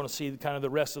 3, we're going to see kind of the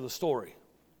rest of the story.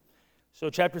 So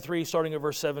chapter 3, starting at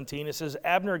verse 17, it says,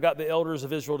 Abner got the elders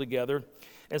of Israel together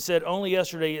and said, "Only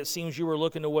yesterday it seems you were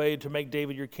looking away to make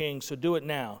David your king, so do it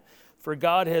now. For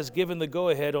God has given the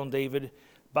go-ahead on David.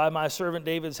 By my servant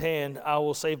David's hand, I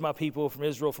will save my people from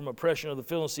Israel from oppression of the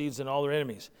Philistines and all their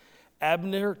enemies."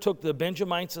 Abner took the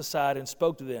Benjamites aside and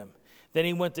spoke to them. Then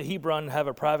he went to Hebron and had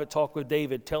a private talk with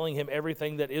David, telling him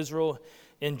everything that Israel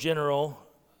in general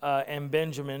and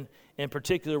Benjamin in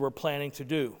particular were planning to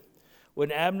do.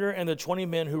 When Abner and the 20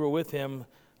 men who were with him,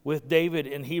 with David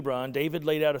in Hebron, David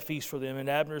laid out a feast for them, and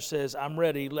Abner says, "I'm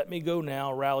ready. Let me go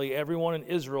now, rally everyone in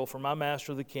Israel for my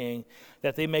master the king,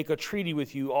 that they make a treaty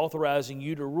with you, authorizing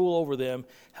you to rule over them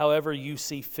however you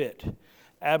see fit."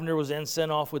 Abner was then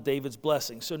sent off with David's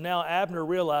blessing. So now Abner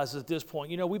realizes at this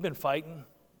point, we've been fighting,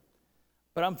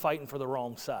 but I'm fighting for the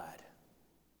wrong side.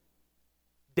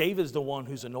 David's the one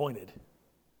who's anointed,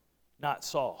 not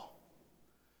Saul.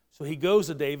 So he goes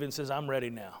to David and says, "I'm ready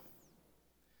now.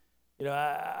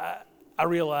 I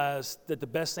realize that the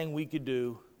best thing we could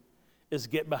do is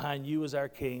get behind you as our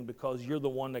king because you're the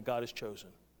one that God has chosen.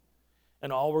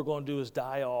 And all we're going to do is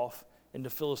die off, and the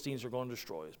Philistines are going to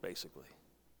destroy us, basically.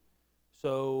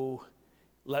 So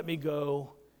let me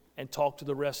go and talk to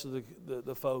the rest of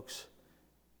the folks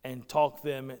and talk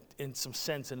them in some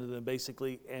sense into them,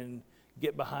 basically, and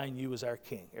get behind you as our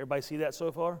king." Everybody see that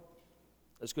so far?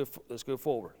 Let's go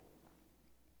forward.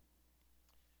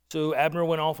 So Abner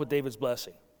went off with David's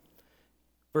blessing.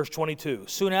 Verse 22,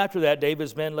 soon after that,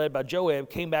 David's men led by Joab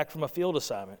came back from a field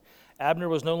assignment. Abner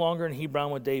was no longer in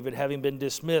Hebron with David, having been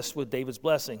dismissed with David's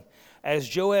blessing. As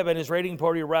Joab and his raiding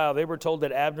party arrived, they were told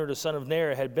that Abner, the son of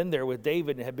Ner, had been there with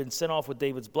David and had been sent off with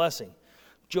David's blessing.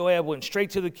 Joab went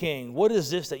straight to the king. "What is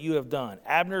this that you have done?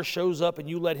 Abner shows up and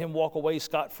you let him walk away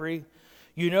scot-free?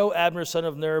 You know Abner, son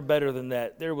of Ner, better than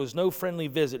that. There was no friendly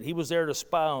visit. He was there to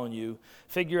spy on you,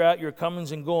 figure out your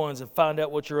comings and goings, and find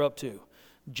out what you're up to."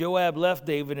 Joab left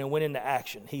David and went into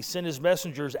action. He sent his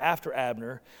messengers after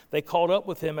Abner. They called up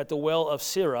with him at the well of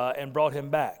Sirah and brought him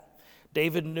back.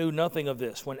 David knew nothing of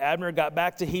this. When Abner got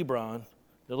back to Hebron,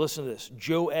 now listen to this,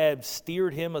 Joab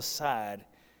steered him aside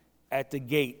at the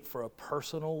gate for a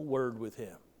personal word with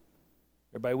him.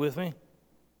 Everybody with me?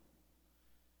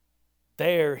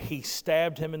 There he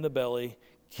stabbed him in the belly,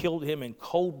 killed him in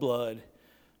cold blood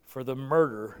for the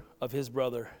murder of his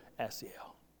brother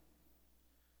Asahel.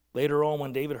 Later on,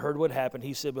 when David heard what happened,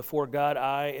 he said, "Before God,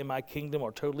 I and my kingdom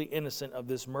are totally innocent of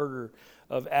this murder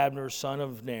of Abner, son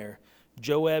of Ner.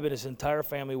 Joab and his entire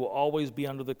family will always be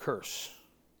under the curse."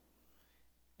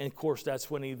 And of course,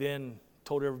 that's when he then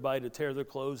told everybody to tear their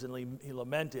clothes, and he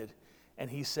lamented, and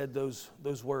he said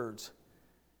those words,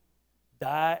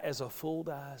 "Die as a fool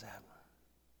dies, Abner."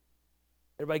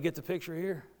 Everybody get the picture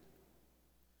here?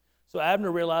 So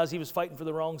Abner realized he was fighting for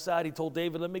the wrong side. He told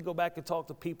David, "Let me go back and talk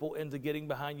the people into getting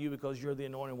behind you because you're the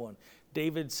anointed one."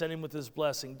 David sent him with his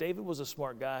blessing. David was a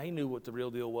smart guy. He knew what the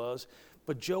real deal was.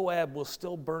 But Joab was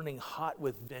still burning hot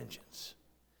with vengeance.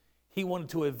 He wanted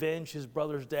to avenge his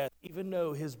brother's death, even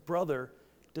though his brother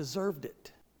deserved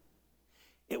it.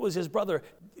 It was his brother.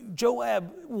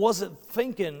 Joab wasn't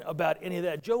thinking about any of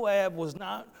that. Joab was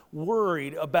not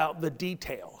worried about the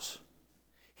details.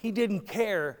 He didn't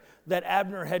care that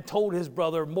Abner had told his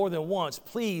brother more than once,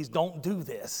 "Please don't do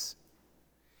this,"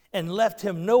 and left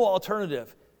him no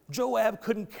alternative. Joab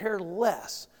couldn't care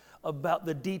less about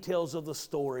the details of the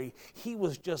story. He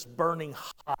was just burning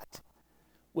hot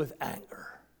with anger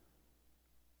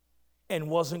and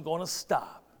wasn't going to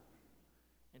stop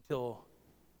until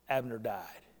Abner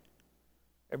died.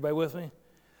 Everybody with me?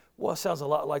 Well, it sounds a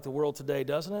lot like the world today,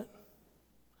 doesn't it?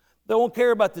 They won't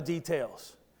care about the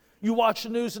details. You watch the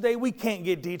news today, we can't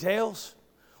get details.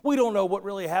 We don't know what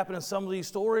really happened in some of these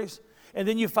stories. And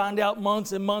then you find out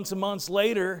months and months and months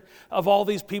later of all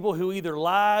these people who either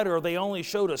lied or they only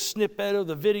showed a snippet of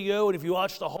the video. And if you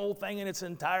watch the whole thing in its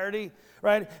entirety,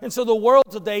 right? And so the world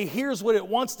today hears what it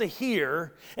wants to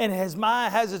hear and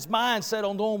has its mind set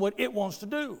on doing what it wants to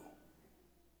do.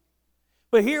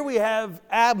 But here we have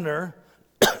Abner,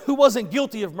 who wasn't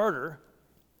guilty of murder.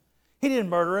 He didn't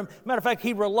murder him. Matter of fact,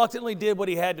 he reluctantly did what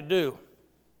he had to do.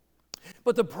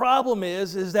 But the problem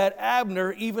is that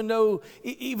Abner, even though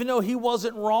he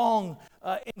wasn't wrong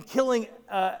in killing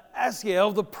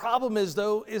Asahel, the problem is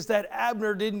that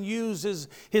Abner didn't use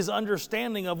his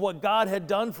understanding of what God had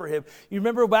done for him. You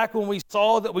remember back when we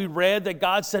read that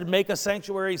God said, "Make a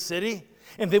sanctuary city,"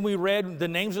 and then we read the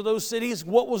names of those cities.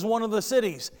 What was one of the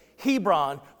cities?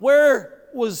 Hebron. Where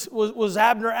was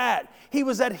Abner at? He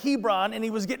was at Hebron, and he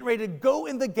was getting ready to go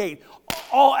in the gate.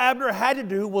 All Abner had to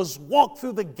do was walk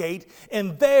through the gate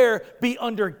and there be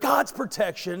under God's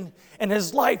protection, and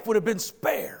his life would have been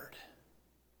spared.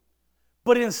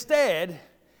 But instead,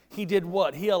 he did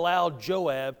what? He allowed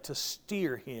Joab to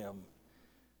steer him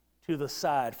to the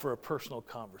side for a personal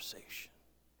conversation.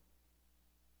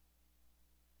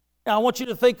 Now, I want you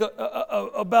to think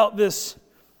about this.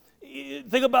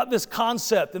 Think about this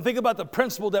concept and think about the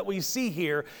principle that we see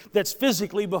here that's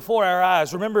physically before our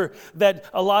eyes. Remember that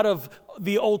a lot of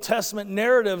the Old Testament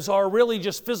narratives are really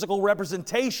just physical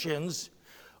representations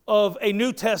of a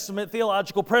New Testament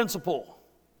theological principle.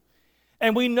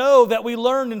 And we know that we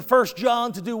learned in 1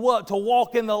 John to do what? To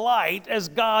walk in the light as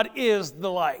God is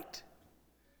the light.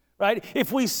 Right?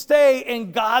 If we stay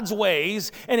in God's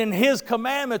ways and in His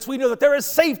commandments, we know that there is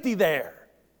safety there.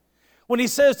 When He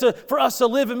says for us to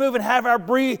live and move and have our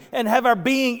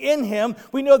being in Him,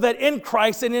 we know that in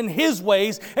Christ and in His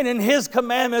ways and in His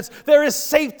commandments, there is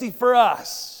safety for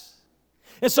us.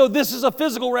 And so this is a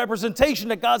physical representation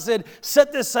that God said,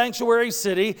 set this sanctuary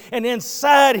city, and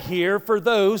inside here, for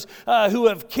those who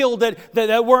have killed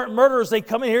that weren't murderers, they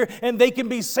come in here and they can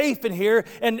be safe in here.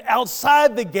 And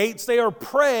outside the gates, they are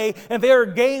prey and they are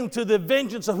game to the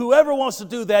vengeance of whoever wants to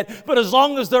do that. But as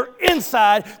long as they're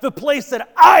inside the place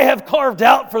that I have carved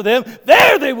out for them,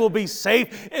 there they will be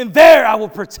safe, and there I will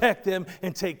protect them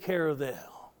and take care of them.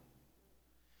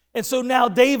 And so now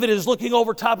David is looking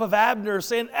over top of Abner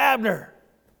saying, Abner,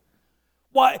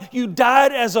 why, you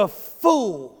died as a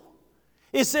fool.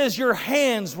 It says your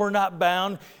hands were not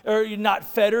bound, or you're not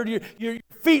fettered, your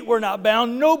feet were not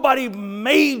bound. Nobody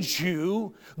made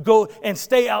you go and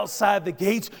stay outside the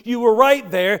gates. You were right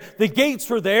there. The gates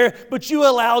were there, but you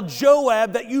allowed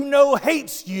Joab, that you know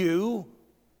hates you,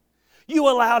 you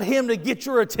allowed him to get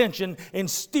your attention and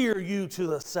steer you to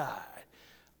the side.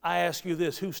 I ask you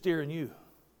this, who's steering you?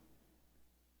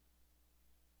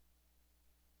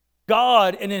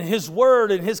 God, and in His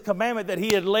word and His commandment that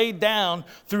He had laid down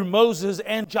through Moses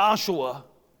and Joshua,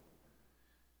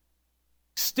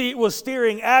 was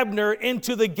steering Abner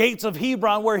into the gates of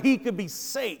Hebron where he could be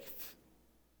safe.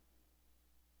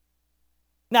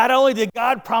 Not only did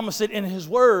God promise it in His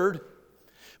word,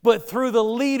 but through the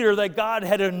leader that God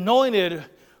had anointed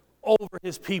over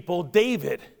His people,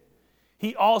 David,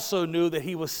 he also knew that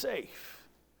he was safe.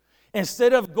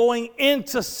 Instead of going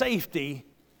into safety,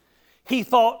 he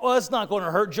thought, well, it's not going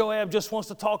to hurt. Joab just wants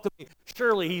to talk to me.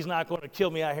 Surely he's not going to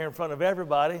kill me out here in front of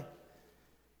everybody.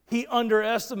 He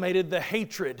underestimated the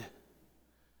hatred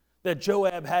that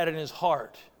Joab had in his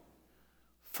heart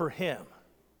for him.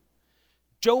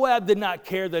 Joab did not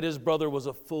care that his brother was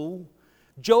a fool.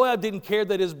 Joab didn't care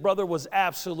that his brother was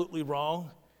absolutely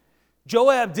wrong.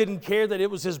 Joab didn't care that it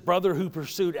was his brother who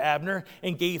pursued Abner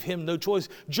and gave him no choice.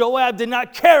 Joab did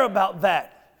not care about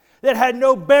that. That had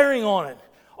no bearing on it.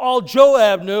 All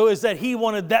Joab knew is that he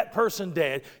wanted that person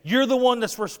dead. You're the one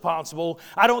that's responsible.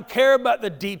 I don't care about the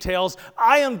details.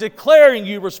 I am declaring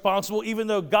you responsible, even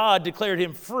though God declared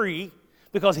him free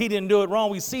because he didn't do it wrong.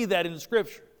 We see that in the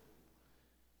Scripture.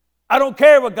 I don't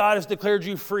care what God has declared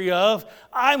you free of.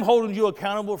 I'm holding you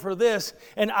accountable for this,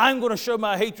 and I'm going to show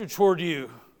my hatred toward you.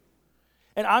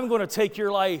 And I'm going to take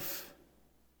your life.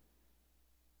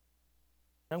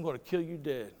 I'm going to kill you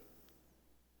dead.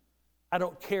 I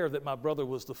don't care that my brother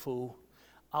was the fool.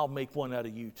 I'll make one out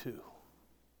of you too.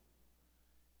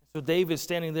 So David's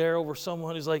standing there over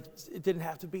someone who's like, it didn't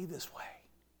have to be this way.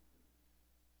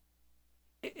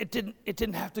 It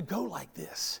didn't have to go like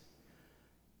this.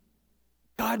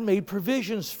 God made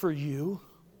provisions for you.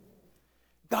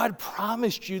 God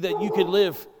promised you that you could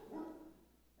live.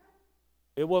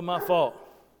 It wasn't my fault.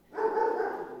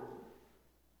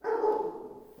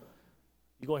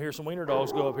 You're going to hear some wiener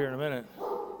dogs go up here in a minute.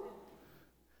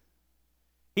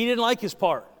 He didn't like his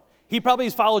part. He probably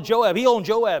followed Joab. He on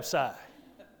Joab's side.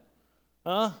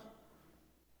 Huh?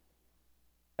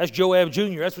 That's Joab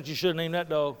Jr. That's what you should have named that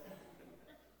dog.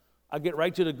 I get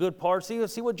right to the good part. See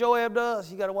what Joab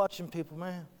does? You got to watch them people,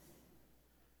 man.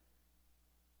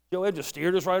 Joab just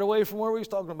steered us right away from where we was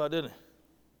talking about, didn't he?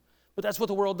 But that's what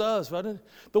the world does, right?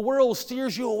 The world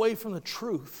steers you away from the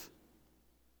truth.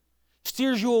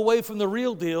 Steers you away from the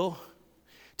real deal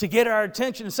to get our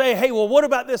attention and say, hey, well, what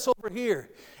about this over here?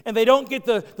 And they don't get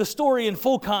the story in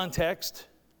full context.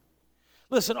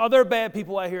 Listen, are there bad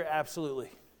people out here?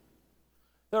 Absolutely.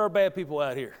 There are bad people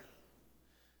out here.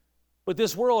 But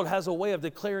this world has a way of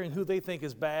declaring who they think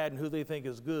is bad and who they think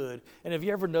is good. And have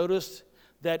you ever noticed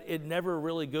that it never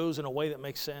really goes in a way that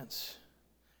makes sense?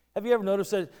 Have you ever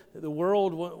noticed that the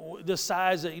world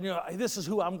decides that, this is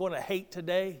who I'm going to hate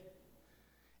today?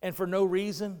 And for no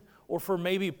reason, or for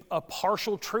maybe a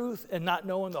partial truth and not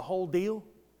knowing the whole deal,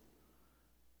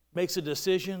 makes a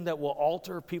decision that will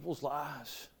alter people's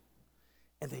lives.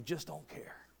 And they just don't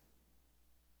care.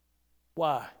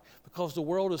 Why? Because the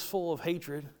world is full of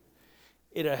hatred.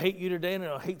 It'll hate you today and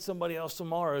it'll hate somebody else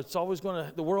tomorrow.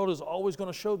 The world is always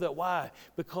going to show that. Why?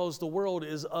 Because the world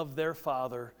is of their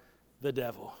father, the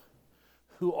devil,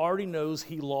 who already knows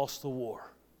he lost the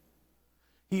war.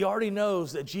 He already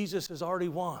knows that Jesus has already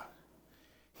won.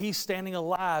 He's standing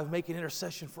alive, making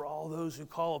intercession for all those who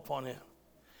call upon him.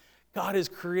 God has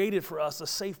created for us a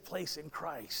safe place in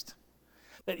Christ.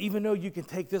 That even though you can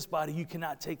take this body, you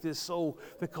cannot take this soul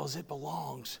because it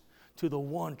belongs to the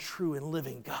one true and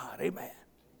living God. Amen.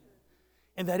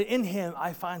 And that in him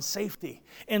I find safety.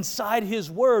 Inside his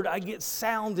word I get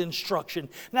sound instruction.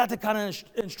 Not the kind of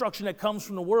instruction that comes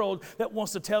from the world that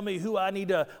wants to tell me who I need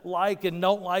to like and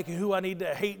don't like, and who I need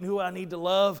to hate and who I need to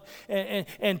love,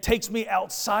 and takes me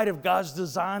outside of God's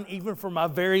design even for my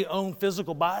very own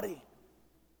physical body.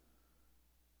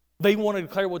 They want to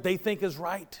declare what they think is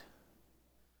right.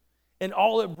 And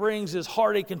all it brings is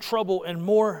heartache and trouble and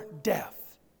more death.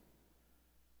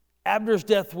 Abner's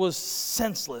death was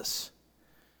senseless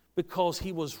because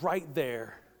he was right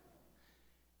there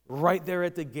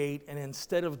at the gate, and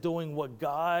instead of doing what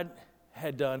God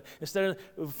had done, instead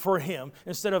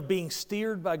of being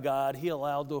steered by God, he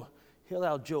allowed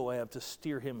Joab to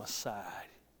steer him aside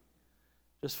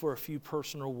just for a few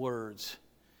personal words,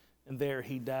 and there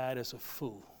he died as a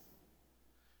fool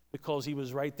because he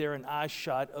was right there in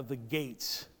eyeshot of the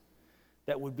gates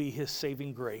that would be his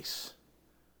saving grace.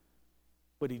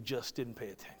 But he just didn't pay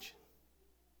attention.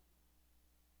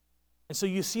 And so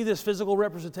you see this physical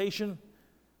representation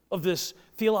of this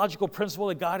theological principle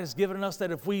that God has given us,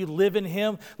 that if we live in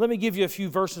him, let me give you a few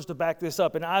verses to back this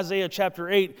up. In Isaiah chapter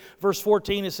 8, verse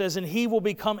 14, it says, and he will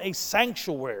become a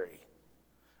sanctuary,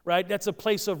 right? That's a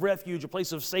place of refuge, a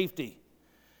place of safety.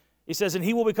 He says, and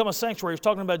he will become a sanctuary. He's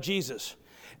talking about Jesus.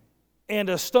 And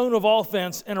a stone of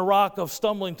offense and a rock of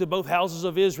stumbling to both houses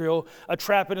of Israel, a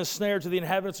trap and a snare to the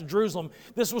inhabitants of Jerusalem.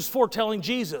 This was foretelling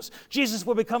Jesus. Jesus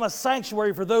would become a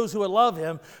sanctuary for those who would love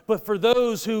him, but for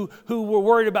those who were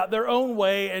worried about their own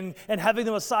way and having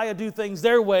the Messiah do things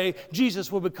their way, Jesus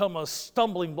would become a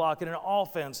stumbling block and an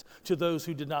offense to those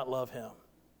who did not love him.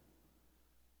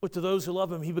 But to those who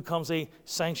love him, he becomes a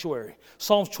sanctuary.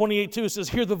 Psalms 28:2 says,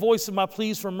 hear the voice of my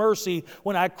pleas for mercy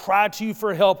when I cry to you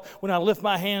for help, when I lift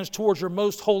my hands towards your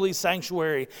most holy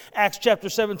sanctuary. Acts chapter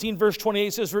 17, verse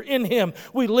 28 says, for in him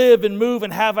we live and move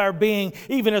and have our being,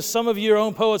 even as some of your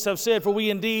own poets have said, for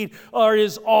we indeed are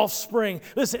his offspring.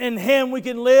 Listen, in him we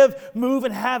can live, move,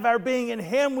 and have our being. In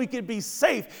him we can be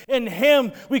safe. In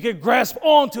him we can grasp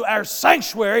onto our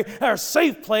sanctuary, our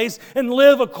safe place, and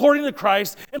live according to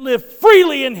Christ and live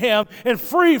freely in him and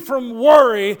free from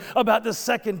worry about the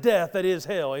second death that is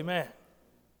hell. Amen.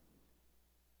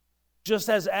 Just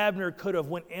as Abner could have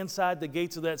went inside the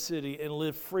gates of that city and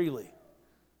lived freely,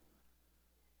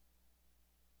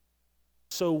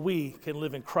 so we can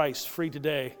live in Christ free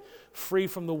today, free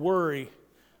from the worry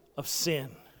of sin.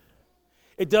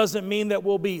 It doesn't mean that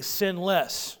we'll be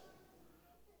sinless,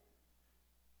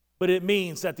 but it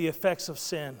means that the effects of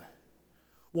sin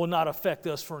will not affect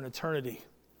us for an eternity.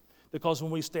 Because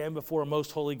when we stand before a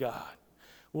most holy God,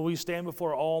 when we stand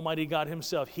before Almighty God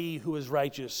himself, he who is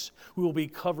righteous, we will be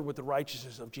covered with the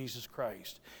righteousness of Jesus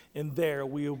Christ. And there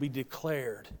we will be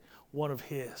declared one of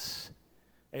his.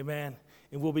 Amen.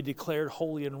 And we'll be declared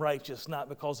holy and righteous, not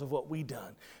because of what we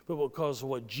done, but because of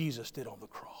what Jesus did on the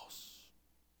cross.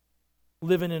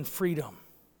 Living in freedom.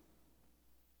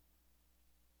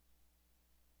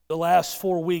 The last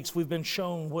 4 weeks we've been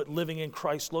shown what living in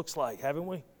Christ looks like, haven't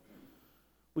we?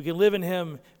 We can live in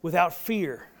him without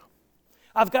fear.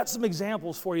 I've got some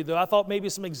examples for you, though. I thought maybe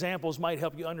some examples might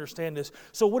help you understand this.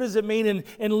 So what does it mean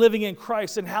in living in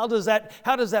Christ, and how does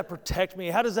that protect me?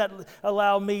 How does that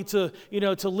allow me to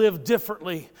live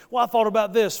differently? Well, I thought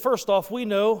about this. First off, we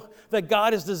know that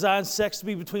God has designed sex to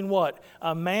be between what?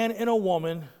 A man and a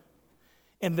woman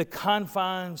in the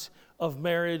confines of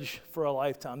marriage for a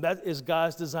lifetime. That is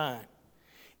God's design.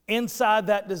 Inside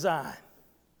that design,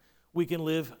 we can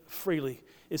live freely.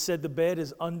 It said the bed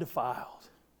is undefiled.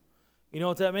 You know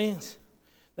what that means?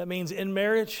 That means in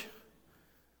marriage,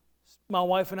 my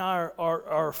wife and I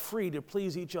are free to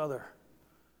please each other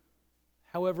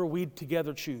however we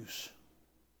together choose,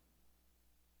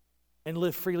 and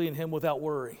live freely in him without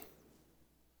worry.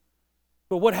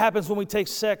 But what happens when we take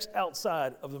sex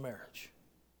outside of the marriage?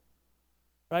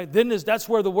 Right? Then that's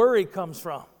where the worry comes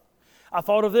from. I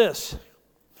thought of this.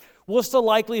 What's the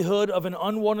likelihood of an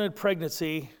unwanted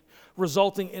pregnancy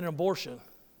resulting in abortion?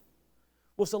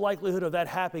 What's the likelihood of that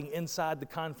happening inside the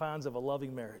confines of a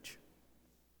loving marriage?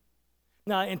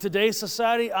 Now, in today's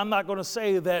society, I'm not going to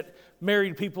say that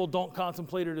married people don't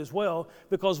contemplate it as well,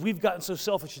 because we've gotten so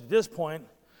selfish at this point,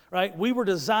 right? We were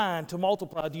designed to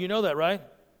multiply. Do you know that, right?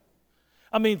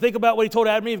 I mean, think about what he told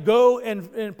Adam and Eve, go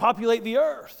and populate the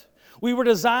earth. We were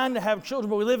designed to have children,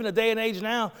 but we live in a day and age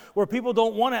now where people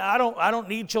don't want it. I don't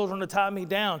need children to tie me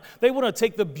down. They want to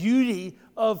take the beauty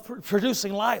of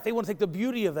producing life. They want to take the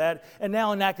beauty of that and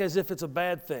now enact as if it's a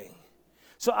bad thing.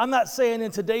 So I'm not saying in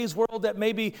today's world that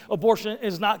maybe abortion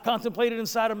is not contemplated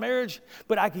inside of marriage,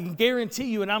 but I can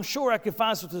guarantee you, and I'm sure I can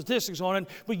find some statistics on it,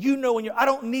 but I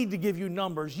don't need to give you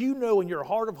numbers. You know in your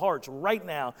heart of hearts right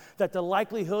now that the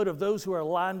likelihood of those who are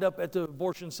lined up at the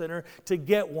abortion center to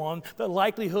get one, the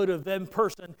likelihood of them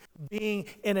person being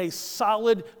in a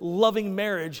solid, loving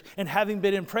marriage and having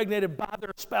been impregnated by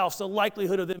their spouse, the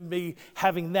likelihood of them be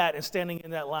having that and standing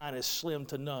in that line is slim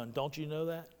to none. Don't you know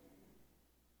that?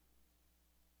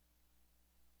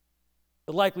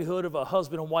 The likelihood of a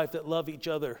husband and wife that love each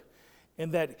other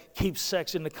and that keep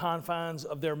sex in the confines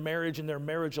of their marriage and their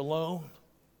marriage alone,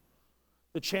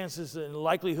 the chances and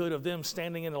likelihood of them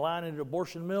standing in the line at an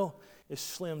abortion mill is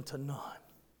slim to none.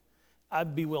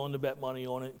 I'd be willing to bet money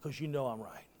on it because you know I'm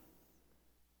right.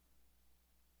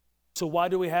 So why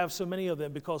do we have so many of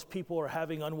them? Because people are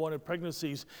having unwanted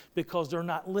pregnancies because they're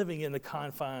not living in the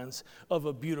confines of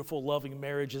a beautiful, loving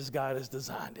marriage as God has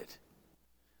designed it.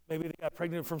 Maybe they got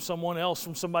pregnant from someone else,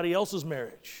 from somebody else's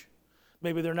marriage.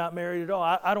 Maybe they're not married at all.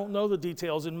 I don't know the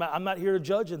details, and I'm not here to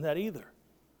judge in that either.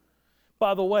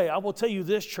 By the way, I will tell you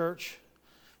this, church,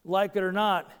 like it or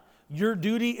not, your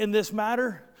duty in this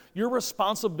matter, your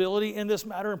responsibility in this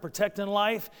matter in protecting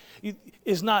life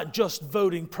is not just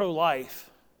voting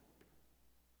pro-life.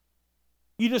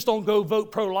 You just don't go vote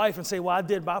pro-life and say, well, I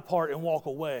did my part and walk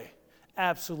away.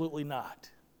 Absolutely not.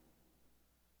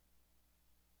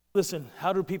 Listen,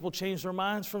 how do people change their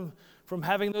minds from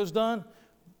having those done?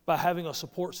 By having a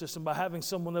support system, by having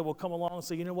someone that will come along and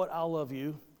say, you know what, I'll love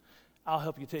you. I'll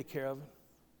help you take care of it.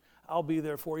 I'll be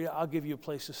there for you. I'll give you a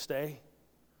place to stay.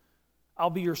 I'll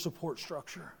be your support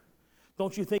structure.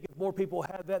 Don't you think if more people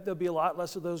have that, there'll be a lot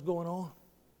less of those going on?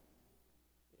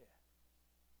 Yeah.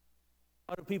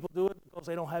 How do people do it? Because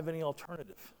they don't have any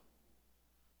alternative.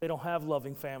 They don't have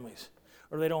loving families,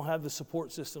 or they don't have the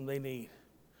support system they need,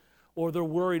 or they're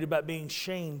worried about being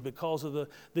shamed because of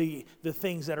the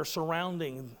things that are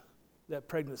surrounding that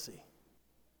pregnancy.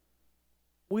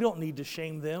 We don't need to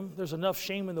shame them. There's enough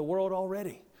shame in the world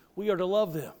already. We are to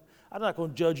love them. I'm not going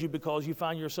to judge you because you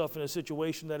find yourself in a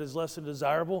situation that is less than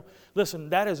desirable. Listen,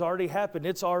 that has already happened.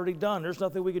 It's already done. There's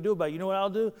nothing we can do about it. You know what I'll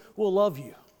do? We'll love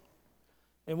you.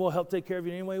 And we'll help take care of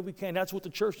you any way we can. That's what the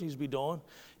church needs to be doing.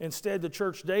 Instead, the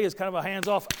church today is kind of a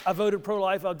hands-off. I voted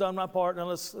pro-life. I've done my part. Now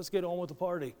let's get on with the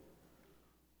party.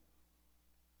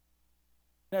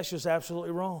 That's just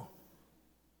absolutely wrong.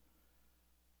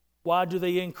 Why do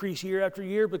they increase year after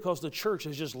year? Because the church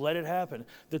has just let it happen.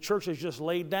 The church has just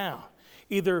laid down.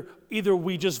 Either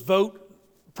we just vote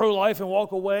pro-life and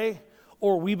walk away,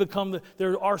 or we become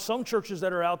there are some churches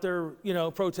that are out there,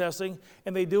 protesting,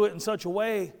 and they do it in such a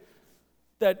way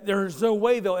that there's no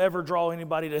way they'll ever draw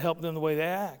anybody to help them the way they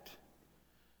act.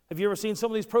 Have you ever seen some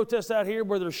of these protests out here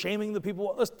where they're shaming the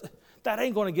people? That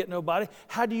ain't going to get nobody.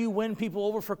 How do you win people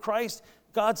over for Christ?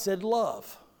 God said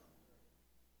love.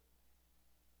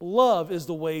 Love is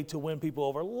the way to win people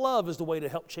over. Love is the way to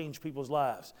help change people's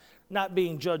lives. Not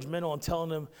being judgmental and telling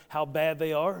them how bad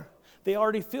they are. They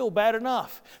already feel bad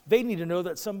enough. They need to know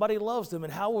that somebody loves them.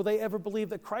 And how will they ever believe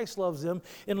that Christ loves them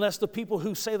unless the people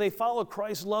who say they follow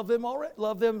Christ love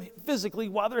them physically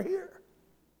while they're here?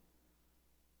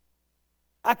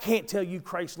 I can't tell you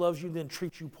Christ loves you and then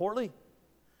treat you poorly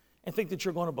and think that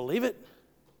you're going to believe it.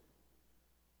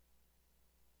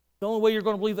 The only way you're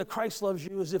going to believe that Christ loves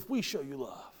you is if we show you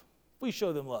love. If we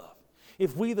show them love.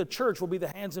 If we, the church, will be the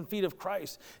hands and feet of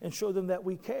Christ and show them that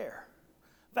we care.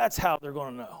 That's how they're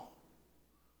going to know.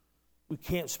 We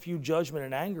can't spew judgment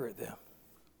and anger at them.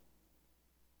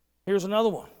 Here's another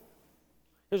one.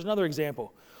 Here's another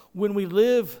example. When we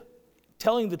live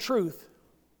telling the truth,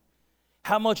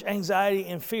 how much anxiety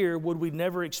and fear would we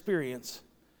never experience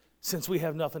since we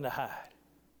have nothing to hide?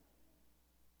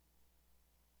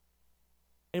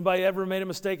 Anybody ever made a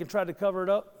mistake and tried to cover it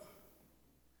up?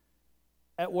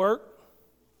 At work?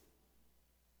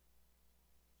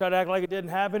 Try to act like it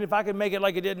didn't happen. If I could make it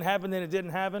like it didn't happen, then it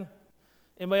didn't happen.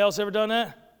 Anybody else ever done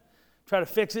that? Try to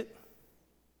fix it?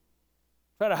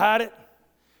 Try to hide it?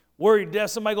 Worried to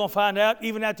death somebody's going to find out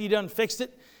even after you done fixed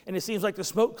it and it seems like the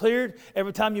smoke cleared.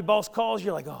 Every time your boss calls,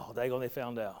 you're like, oh, daggone, they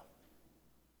found out.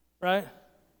 Right?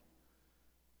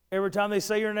 Every time they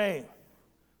say your name,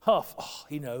 huff, oh,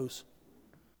 he knows.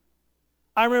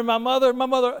 I remember my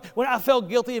mother, when I felt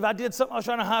guilty if I did something I was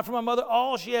trying to hide from my mother,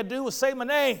 all she had to do was say my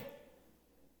name.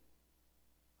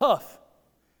 Huff.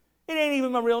 It ain't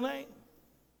even my real name.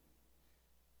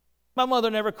 My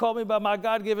mother never called me by my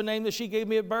God-given name that she gave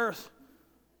me at birth.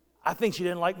 I think she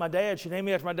didn't like my dad. She named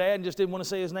me after my dad and just didn't want to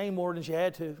say his name more than she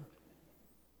had to.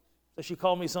 So she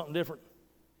called me something different.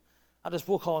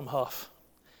 We'll call him Huff.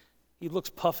 He looks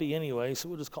puffy anyway, so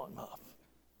we'll just call him Huff.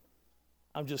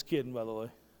 I'm just kidding, by the way.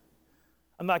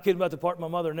 I'm not kidding about the part my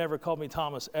mother never called me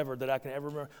Thomas ever that I can ever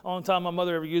remember. The only time my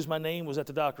mother ever used my name was at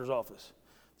the doctor's office.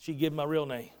 She'd give my real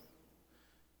name.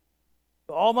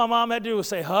 But all my mom had to do was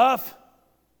say, Huff.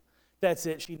 That's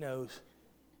it, she knows.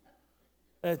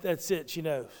 That's it, she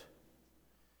knows.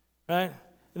 Right?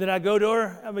 And then I go to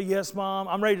her, I'm like, yes, Mom.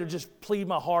 I'm ready to just plead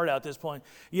my heart out at this point.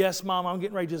 Yes, Mom, I'm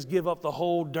getting ready to just give up the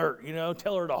whole dirt,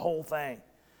 tell her the whole thing.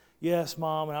 Yes,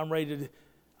 Mom, and I'm ready to,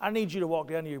 I need you to walk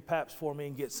down to your paps for me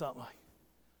and get something.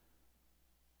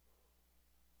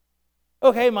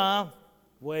 Okay, Mom.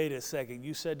 Wait a second,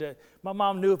 you said that. My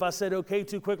mom knew if I said okay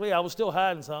too quickly, I was still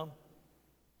hiding something.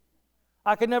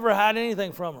 I could never hide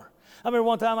anything from her. I remember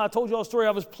one time I told you all a story.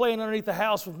 I was playing underneath the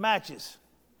house with matches,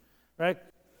 right?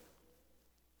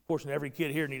 Of course, every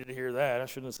kid here needed to hear that. I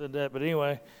shouldn't have said that, but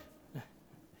anyway.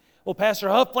 Well, Pastor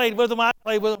Huff played with them. I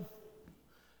played with them.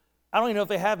 I don't even know if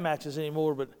they have matches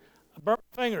anymore, but I burnt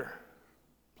my finger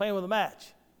playing with a match.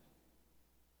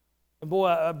 And boy,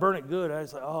 I burned it good. I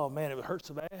was like, oh man, it hurt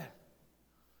so bad.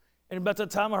 And about that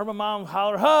time, I heard my mom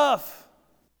holler, Huff!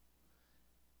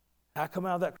 I come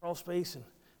out of that crawl space and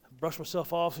brush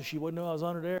myself off so she wouldn't know I was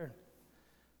under there.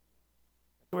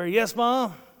 I go, yes,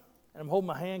 Mom. And I'm holding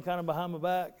my hand kind of behind my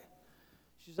back.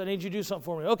 She said, I need you to do something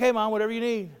for me. Okay, Mom, whatever you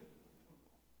need.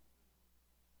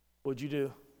 What'd you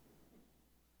do?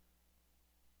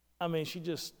 I mean,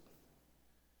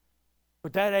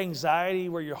 but that anxiety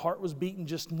where your heart was beating,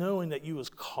 just knowing that you was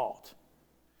caught.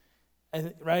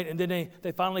 And right, and then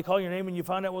they finally call your name and you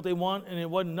find out what they want, and it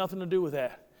wasn't nothing to do with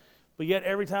that. But yet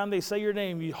every time they say your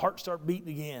name, your heart starts beating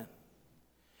again.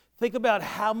 Think about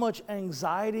how much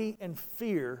anxiety and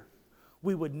fear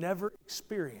we would never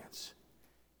experience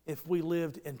if we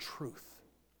lived in truth.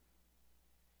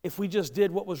 if we just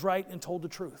did what was right and told the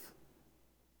truth.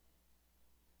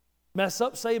 Mess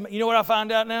up, say, you know what I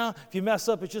find out now? If you mess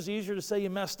up, it's just easier to say you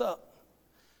messed up.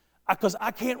 Because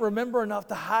I can't remember enough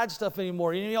to hide stuff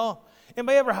anymore. You know, y'all,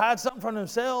 anybody ever hide something from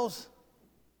themselves?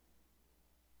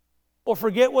 Or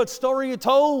forget what story you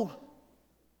told?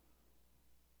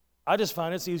 I just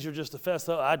find it's easier just to fess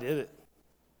up. I did it.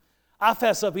 I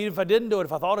fess up even if I didn't do it,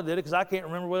 if I thought I did it, because I can't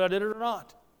remember whether I did it or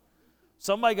not.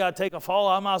 Somebody got to take a fall.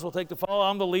 I might as well take the fall.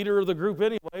 I'm the leader of the group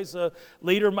anyway. So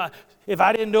if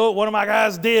I didn't do it, one of my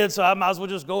guys did, so I might as well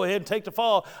just go ahead and take the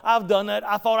fall. I've done that.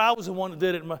 I thought I was the one that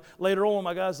did it. Later on,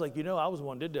 my guy's like, I was the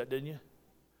one that did that, didn't you?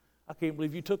 I can't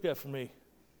believe you took that from me.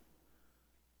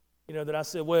 That I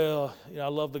said, well, I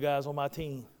love the guys on my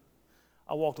team.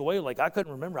 I walked away like I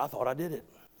couldn't remember. I thought I did it.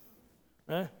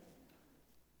 Right?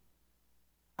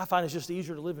 I find it's just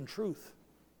easier to live in truth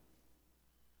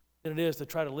than it is to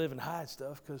try to live and hide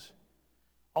stuff, because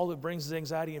all it brings is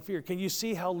anxiety and fear. Can you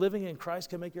see how living in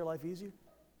Christ can make your life easier?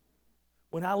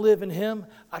 When I live in Him,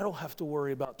 I don't have to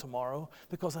worry about tomorrow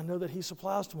because I know that He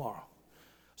supplies tomorrow.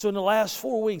 So in the last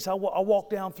 4 weeks, I walked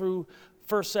down through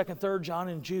 1st, 2nd, 3rd John,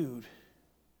 and Jude.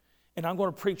 And I'm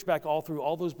going to preach back all through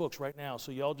all those books right now.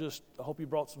 So y'all I hope you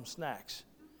brought some snacks.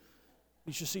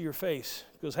 You should see your face,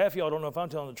 because half of y'all don't know if I'm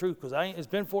telling the truth, because it's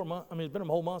been 4 months. It's been a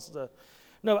whole month since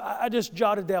I just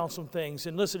jotted down some things.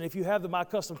 And listen, if you have the My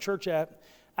Custom Church app,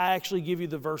 I actually give you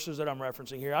the verses that I'm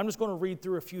referencing here. I'm just going to read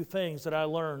through a few things that I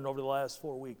learned over the last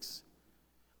 4 weeks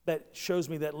that shows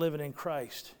me that living in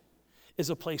Christ is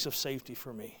a place of safety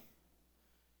for me.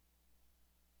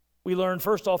 We learned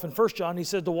first off in 1 John, he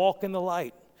said to walk in the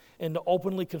light and to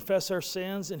openly confess our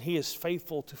sins, and He is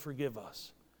faithful to forgive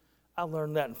us. I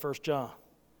learned that in 1 John.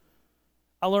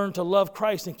 I learned to love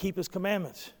Christ and keep His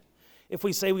commandments. If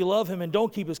we say we love Him and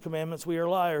don't keep His commandments, we are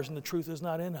liars and the truth is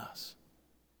not in us.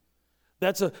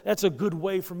 That's a good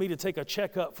way for me to take a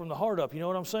checkup from the heart up. You know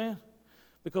what I'm saying?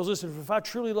 Because listen, if I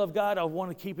truly love God, I want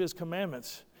to keep His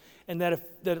commandments. And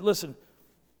listen,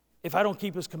 if I don't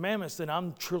keep His commandments, then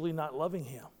I'm truly not loving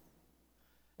Him.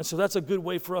 And so that's a good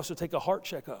way for us to take a heart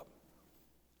checkup.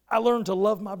 I learned to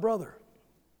love my brother.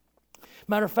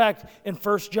 Matter of fact, in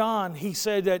 1 John, he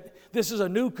said that this is a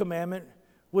new commandment,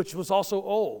 which was also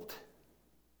old.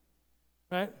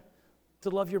 Right? To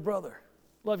love your brother,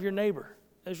 love your neighbor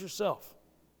as yourself.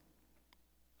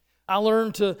 I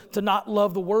learned to not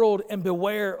love the world and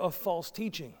beware of false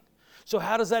teaching. So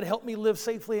how does that help me live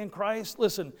safely in Christ?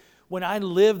 Listen, when I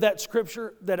live that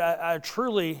scripture, that I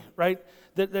truly, right,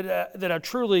 that I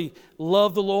truly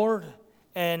love the Lord,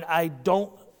 and I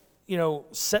don't,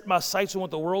 set my sights on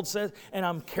what the world says, and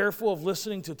I'm careful of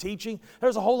listening to teaching.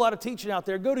 There's a whole lot of teaching out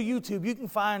there. Go to YouTube. You can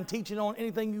find teaching on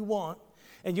anything you want,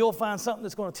 and you'll find something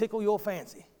that's going to tickle your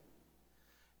fancy.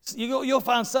 You'll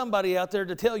find somebody out there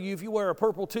to tell you if you wear a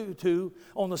purple tutu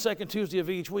on the second Tuesday of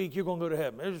each week, you're going to go to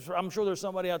heaven. I'm sure there's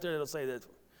somebody out there that'll say that.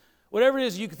 Whatever it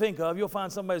is you can think of, you'll find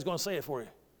somebody who's going to say it for you.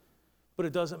 But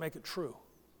it doesn't make it true.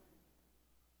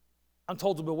 I'm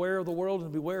told to beware of the world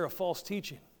and beware of false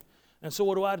teaching. And so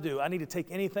what do? I need to take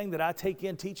anything that I take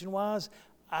in teaching-wise,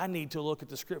 I need to look at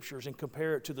the Scriptures and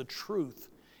compare it to the truth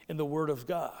in the Word of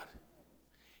God.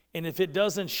 And if it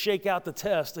doesn't shake out the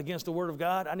test against the Word of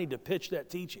God, I need to pitch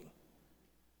that teaching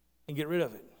and get rid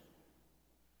of it.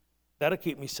 That'll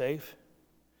keep me safe.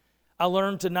 I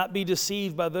learned to not be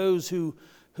deceived by those who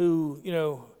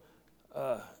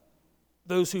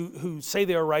say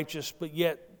they are righteous, but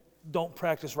yet don't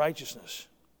practice righteousness.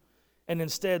 And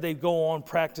instead they go on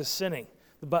practice sinning.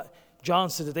 But John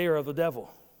said that they are of the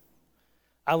devil.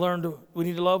 I learned we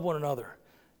need to love one another.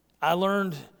 I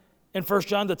learned in 1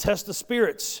 John to test the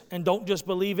spirits and don't just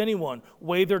believe anyone.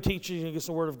 Weigh their teaching against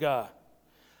the Word of God.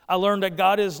 I learned that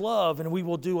God is love, and we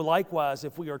will do likewise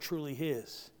if we are truly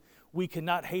His. We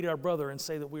cannot hate our brother and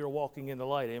say that we are walking in the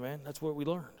light. Amen? That's what we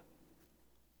learned.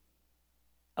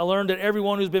 I learned that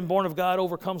everyone who's been born of God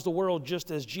overcomes the world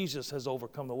just as Jesus has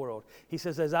overcome the world. He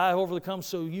says, as I have overcome,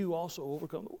 so you also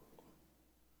overcome the world.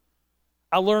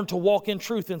 I learned to walk in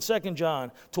truth in 2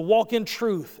 John, to walk in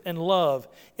truth and love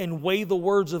and weigh the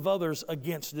words of others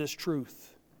against this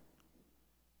truth.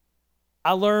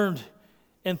 I learned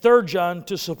in 3 John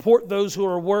to support those who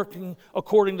are working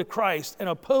according to Christ and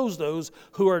oppose those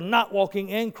who are not walking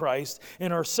in Christ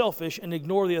and are selfish and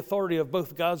ignore the authority of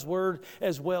both God's Word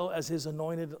as well as His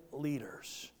anointed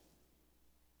leaders.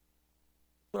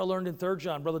 What I learned in 3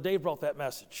 John, Brother Dave brought that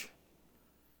message.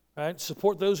 Right?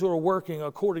 Support those who are working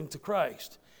according to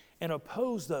Christ and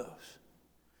oppose those.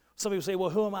 Some people say, well,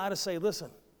 who am I to say, listen,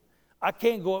 I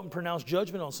can't go up and pronounce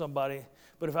judgment on somebody,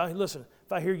 but if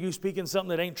I hear you speaking something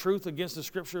that ain't truth against the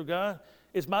Scripture of God,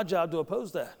 it's my job to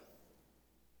oppose that.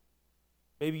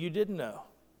 Maybe you didn't know.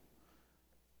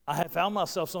 I have found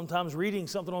myself sometimes reading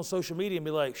something on social media and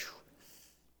be like,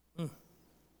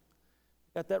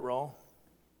 got that wrong.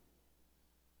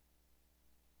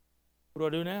 What do I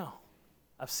do now?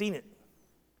 I've seen it.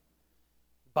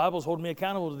 The Bible's holding me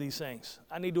accountable to these things.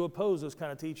 I need to oppose those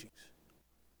kind of teachings.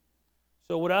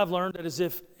 So what I've learned is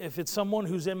if it's someone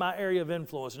who's in my area of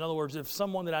influence, in other words, if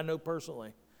someone that I know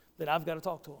personally, then I've got to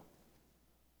talk to them.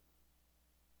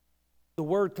 The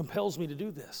Word compels me to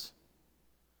do this.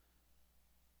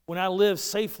 When I live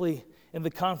safely in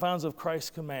the confines of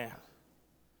Christ's command,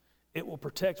 it will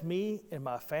protect me and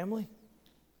my family.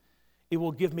 It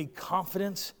will give me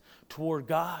confidence toward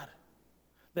God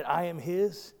that I am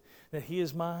His, that He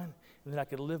is mine, and that I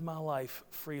can live my life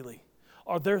freely.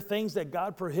 Are there things that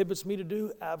God prohibits me to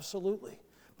do? Absolutely.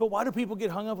 But why do people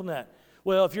get hung up on that?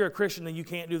 Well, if you're a Christian, then you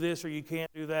can't do this or you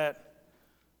can't do that.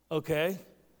 Okay.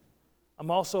 I'm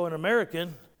also an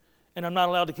American, and I'm not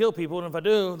allowed to kill people, and if I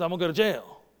do, then I'm going to go to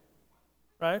jail.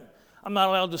 Right? I'm not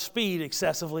allowed to speed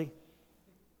excessively.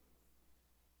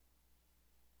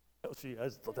 I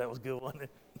just thought that was good, wasn't it?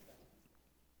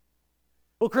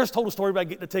 Well, Chris told a story about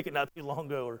getting a ticket not too long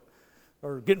ago,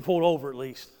 or getting pulled over at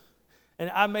least.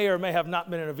 And I may or may have not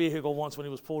been in a vehicle once when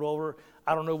he was pulled over.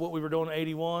 I don't know what we were doing at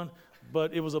 81,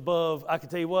 but it was above. I can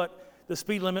tell you what, the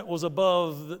speed limit was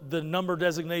above the number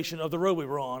designation of the road we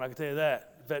were on. I can tell you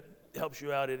that, if that helps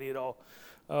you out any at all.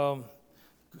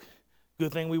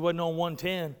 Good thing we wasn't on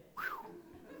 110.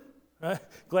 Right?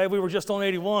 Glad we were just on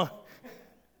 81.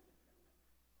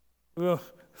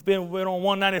 If we'd been on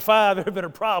 195, it would have been a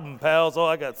problem, pal. That's all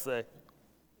I got to say.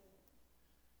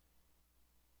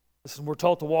 Listen, we're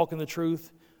taught to walk in the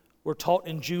truth. We're taught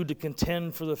in Jude to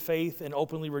contend for the faith and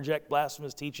openly reject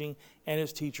blasphemous teaching and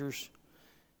its teachers.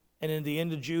 And in the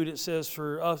end of Jude, it says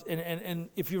for us, and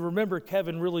if you remember,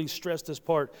 Kevin really stressed this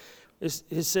part.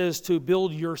 It says to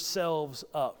build yourselves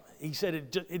up. He said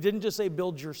it didn't just say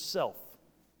build yourself.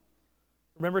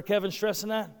 Remember Kevin stressing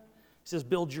that? He says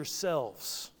build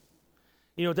yourselves.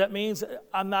 You know what that means?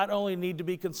 I not only need to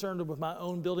be concerned with my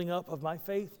own building up of my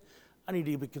faith, I need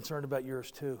to be concerned about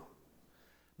yours too.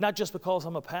 Not just because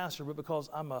I'm a pastor, but because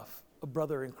I'm a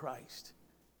brother in Christ.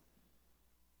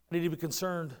 I need to be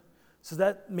concerned. So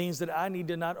that means that I need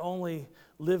to not only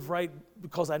live right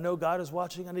because I know God is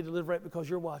watching, I need to live right because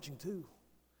you're watching too.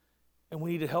 And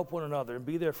we need to help one another and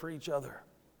be there for each other.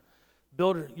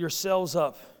 Build yourselves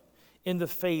up in the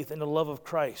faith and the love of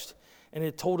Christ. And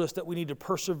it told us that we need to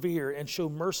persevere and show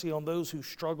mercy on those who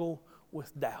struggle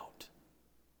with doubt.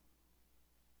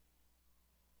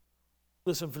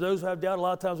 Listen, for those who have doubt, a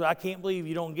lot of times, I can't believe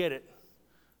you don't get it.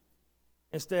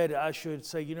 Instead, I should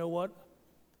say, you know what?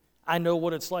 I know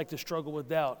what it's like to struggle with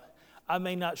doubt. I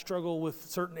may not struggle with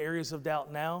certain areas of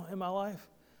doubt now in my life,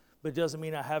 but it doesn't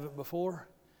mean I haven't before.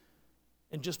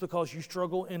 And just because you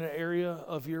struggle in an area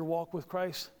of your walk with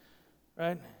Christ,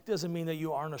 right, doesn't mean that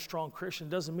you aren't a strong Christian.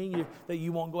 Doesn't mean that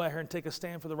you won't go out here and take a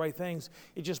stand for the right things.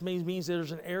 It just means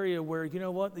there's an area where, you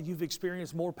know what, that you've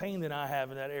experienced more pain than I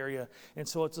have in that area. And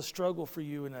so it's a struggle for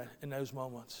you in those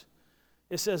moments.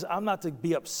 It says I'm not to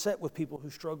be upset with people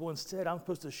who struggle. Instead, I'm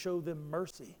supposed to show them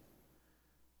mercy.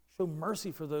 Show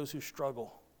mercy for those who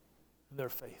struggle in their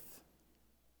faith.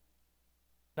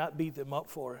 Not beat them up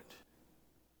for it.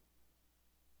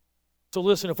 So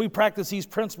listen, if we practice these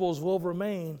principles, we'll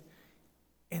remain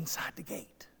inside the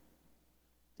gate.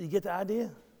 Do you get the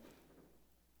idea?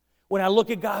 When I look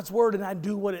at God's word and I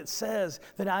do what it says,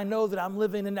 then I know that I'm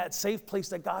living in that safe place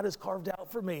that God has carved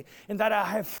out for me and that I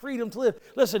have freedom to live.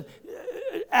 Listen,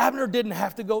 Abner didn't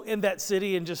have to go in that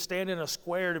city and just stand in a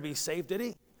square to be safe, did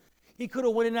he? He could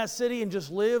have went in that city and just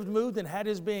lived, moved, and had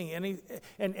his being.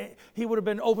 And he would have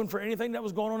been open for anything that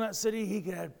was going on in that city. He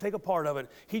could take a part of it.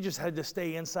 He just had to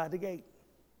stay inside the gate.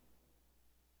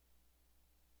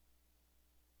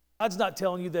 God's not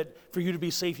telling you that for you to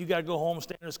be safe, you got to go home,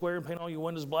 stand in a square, and paint all your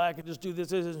windows black, and just do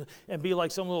this, and be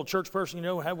like some little church person, you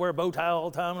know, and wear a bow tie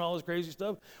all the time and all this crazy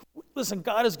stuff. Listen,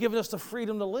 God has given us the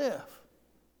freedom to live.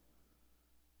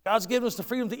 God's given us the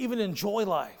freedom to even enjoy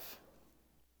life.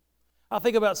 I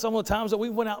think about some of the times that we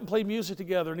went out and played music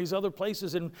together in these other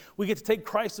places, and we get to take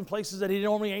Christ in places that He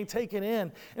normally ain't taken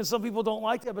in. And some people don't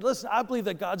like that. But listen, I believe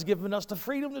that God's given us the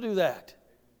freedom to do that.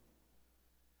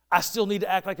 I still need to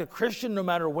act like a Christian no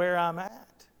matter where I'm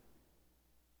at.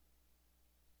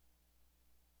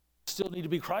 I still need to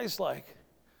be Christ-like.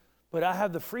 But I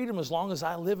have the freedom as long as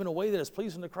I live in a way that is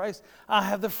pleasing to Christ. I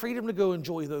have the freedom to go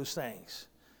enjoy those things.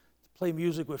 To play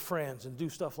music with friends and do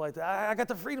stuff like that. I got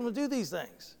the freedom to do these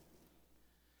things.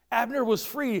 Abner was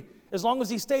free as long as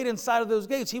he stayed inside of those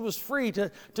gates. He was free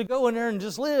to go in there and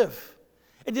just live.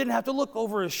 He didn't have to look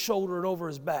over his shoulder and over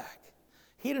his back.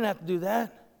 He didn't have to do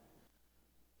that.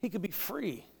 He could be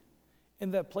free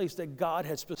in that place that God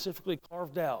had specifically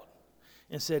carved out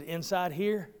and said, inside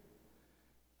here,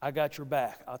 I got your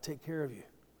back. I'll take care of you.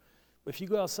 But if you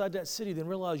go outside that city, then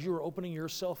realize you are opening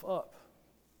yourself up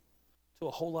to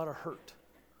a whole lot of hurt.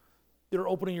 You're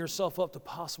opening yourself up to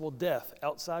possible death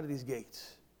outside of these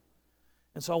gates.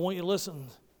 And so I want you to listen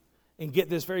and get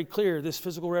this very clear. This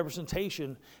physical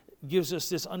representation gives us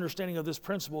this understanding of this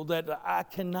principle that I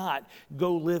cannot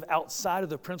go live outside of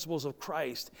the principles of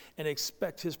Christ and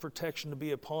expect his protection to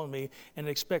be upon me and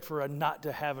expect for it not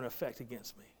to have an effect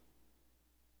against me.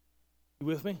 You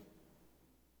with me?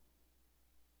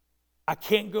 I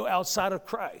can't go outside of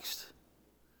Christ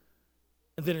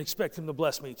and then expect him to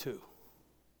bless me too.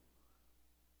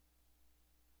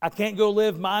 I can't go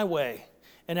live my way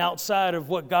and outside of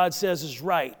what God says is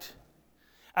right.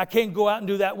 I can't go out and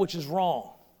do that which is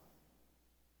wrong.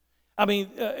 I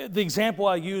mean, the example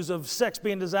I use of sex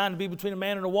being designed to be between a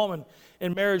man and a woman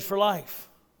in marriage for life.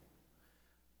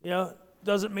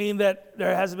 Doesn't mean that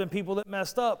there hasn't been people that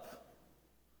messed up.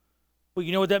 But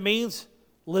you know what that means?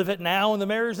 Live it now in the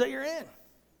marriage that you're in.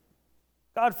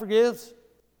 God forgives.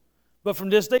 But from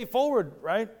this day forward,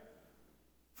 right?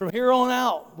 From here on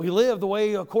out, we live the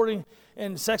way according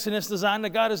in sex and its design that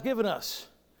God has given us.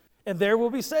 And there we'll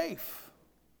be safe.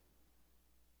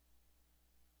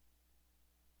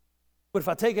 But if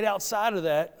I take it outside of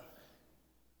that,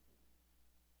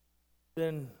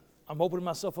 then I'm opening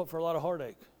myself up for a lot of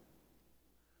heartache.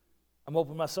 I'm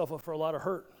opening myself up for a lot of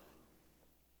hurt.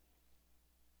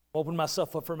 I'm opening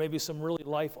myself up for maybe some really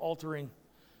life-altering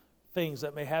things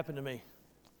that may happen to me.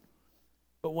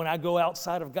 But when I go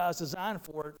outside of God's design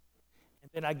for it,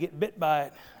 and then I get bit by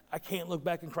it, I can't look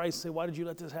back in Christ and say, why did you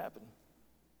let this happen?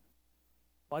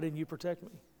 Why didn't you protect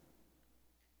me?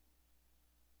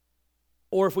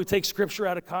 Or if we take Scripture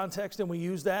out of context and we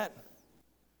use that,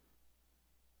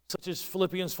 such as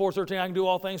Philippians 4:13, I can do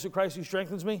all things through Christ who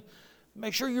strengthens me.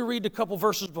 Make sure you read a couple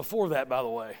verses before that, by the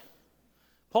way.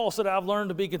 Paul said, I've learned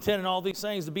to be content in all these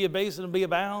things, to be abased and to be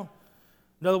abound.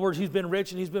 In other words, he's been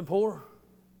rich and he's been poor.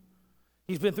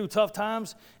 He's been through tough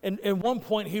times. And at one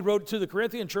point, he wrote to the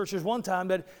Corinthian churches one time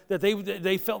that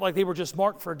they felt like they were just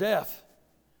marked for death.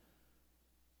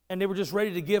 And they were just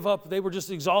ready to give up. They were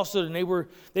just exhausted and they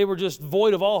were just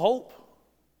void of all hope.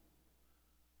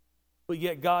 But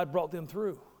yet God brought them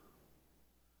through.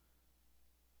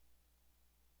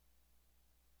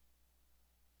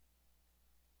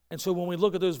 And so when we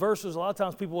look at those verses, a lot of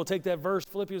times people will take that verse,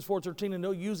 Philippians 4:13, and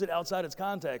they'll use it outside its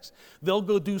context. They'll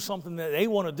go do something that they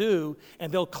want to do,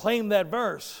 and they'll claim that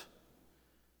verse.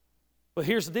 But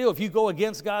here's the deal. If you go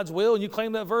against God's will and you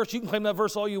claim that verse, you can claim that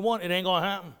verse all you want. It ain't going to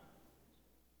happen.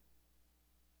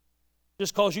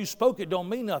 Just because you spoke it don't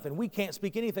mean nothing. We can't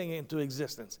speak anything into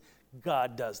existence.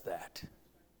 God does that.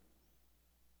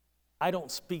 I don't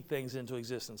speak things into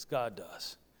existence. God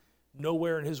does.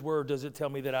 Nowhere in His Word does it tell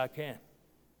me that I can.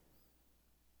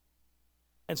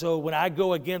 And so when I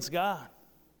go against God,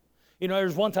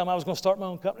 there's one time I was going to start my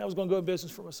own company. I was going to go in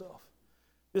business for myself.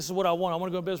 This is what I want. I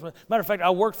want to go in business. Matter of fact,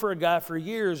 I worked for a guy for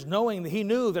years knowing that he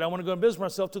knew that I want to go in business for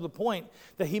myself to the point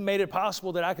that he made it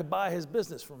possible that I could buy his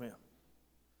business from him.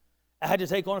 I had to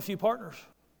take on a few partners,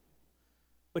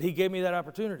 but he gave me that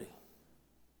opportunity.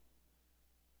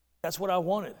 That's what I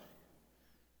wanted.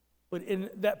 But in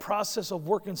that process of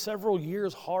working several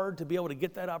years hard to be able to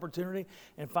get that opportunity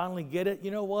and finally get it,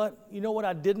 you know what? You know what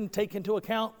I didn't take into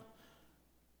account?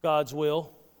 God's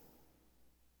will.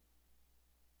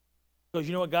 Because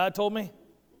you know what God told me?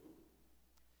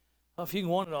 Well, if you can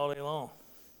want it all day long.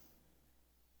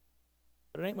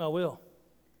 But it ain't my will.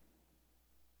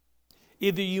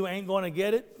 Either you ain't going to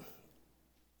get it,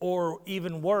 or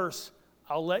even worse,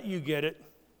 I'll let you get it,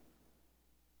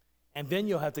 and then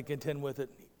you'll have to contend with it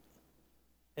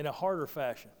in a harder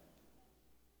fashion.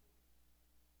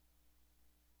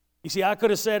 You see, I could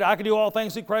have said, I can do all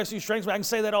things through Christ who strengthens me. I can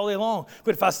say that all day long.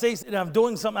 But if I say that I'm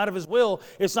doing something out of His will,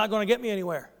 it's not going to get me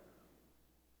anywhere.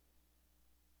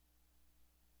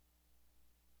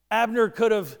 Abner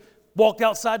could have walked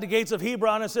outside the gates of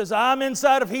Hebron and says, I'm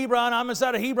inside of Hebron, I'm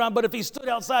inside of Hebron. But if he stood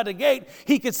outside the gate,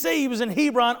 he could see he was in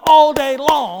Hebron all day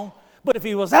long. But if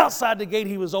he was outside the gate,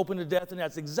 he was open to death, and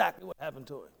that's exactly what happened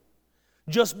to him.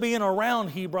 Just being around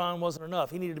Hebron wasn't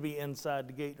enough. He needed to be inside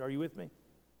the gate. Are you with me?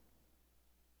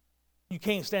 You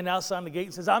can't stand outside the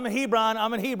gate and say, I'm in Hebron,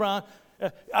 I'm in Hebron.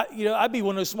 I'd be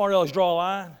one of those smart alecs, draw a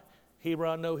line.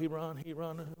 Hebron, no, Hebron,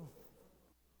 Hebron, no.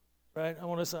 Right? I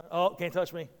want to say, can't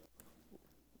touch me.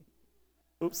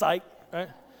 Oops, psych, right?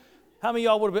 How many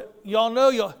of y'all would have been, y'all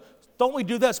know, don't we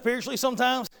do that spiritually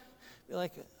sometimes? Be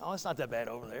like, it's not that bad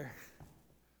over there.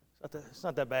 It's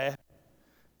not that bad.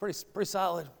 pretty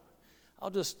solid. I'll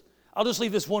just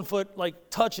leave this one foot like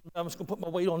touching. I'm just going to put my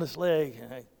weight on this leg.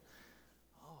 And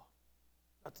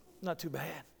that's not too bad.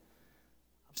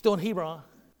 I'm still in Hebron.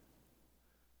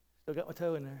 Still got my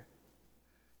toe in there.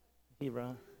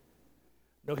 Hebron.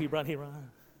 No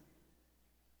Hebron.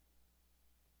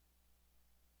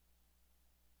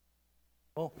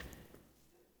 Oh,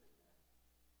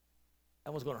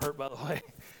 that one's going to hurt, by the way.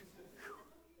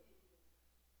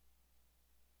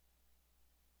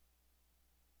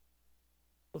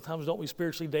 Sometimes don't we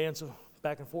spiritually dance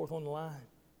back and forth on the line?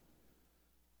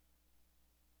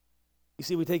 You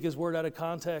see, we take his word out of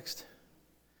context.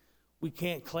 We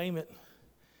can't claim it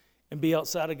and be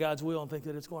outside of God's will and think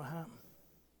that it's going to happen.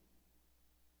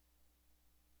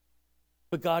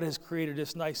 But God has created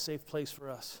this nice, safe place for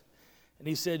us. And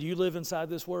he said, you live inside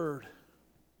this word.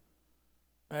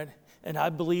 Right? And I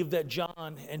believe that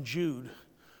John and Jude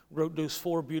wrote those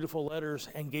 4 beautiful letters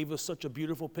and gave us such a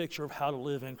beautiful picture of how to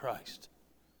live in Christ.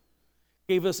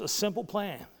 Gave us a simple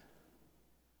plan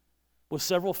with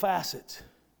several facets,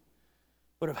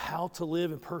 but of how to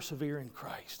live and persevere in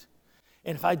Christ.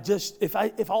 And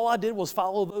if all I did was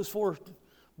follow those 4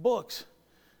 books,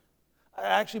 I'd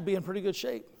actually be in pretty good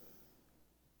shape.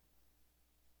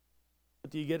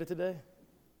 But do you get it today?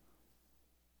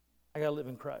 I got to live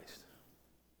in Christ.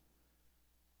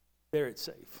 There it's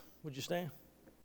safe. Would you stand?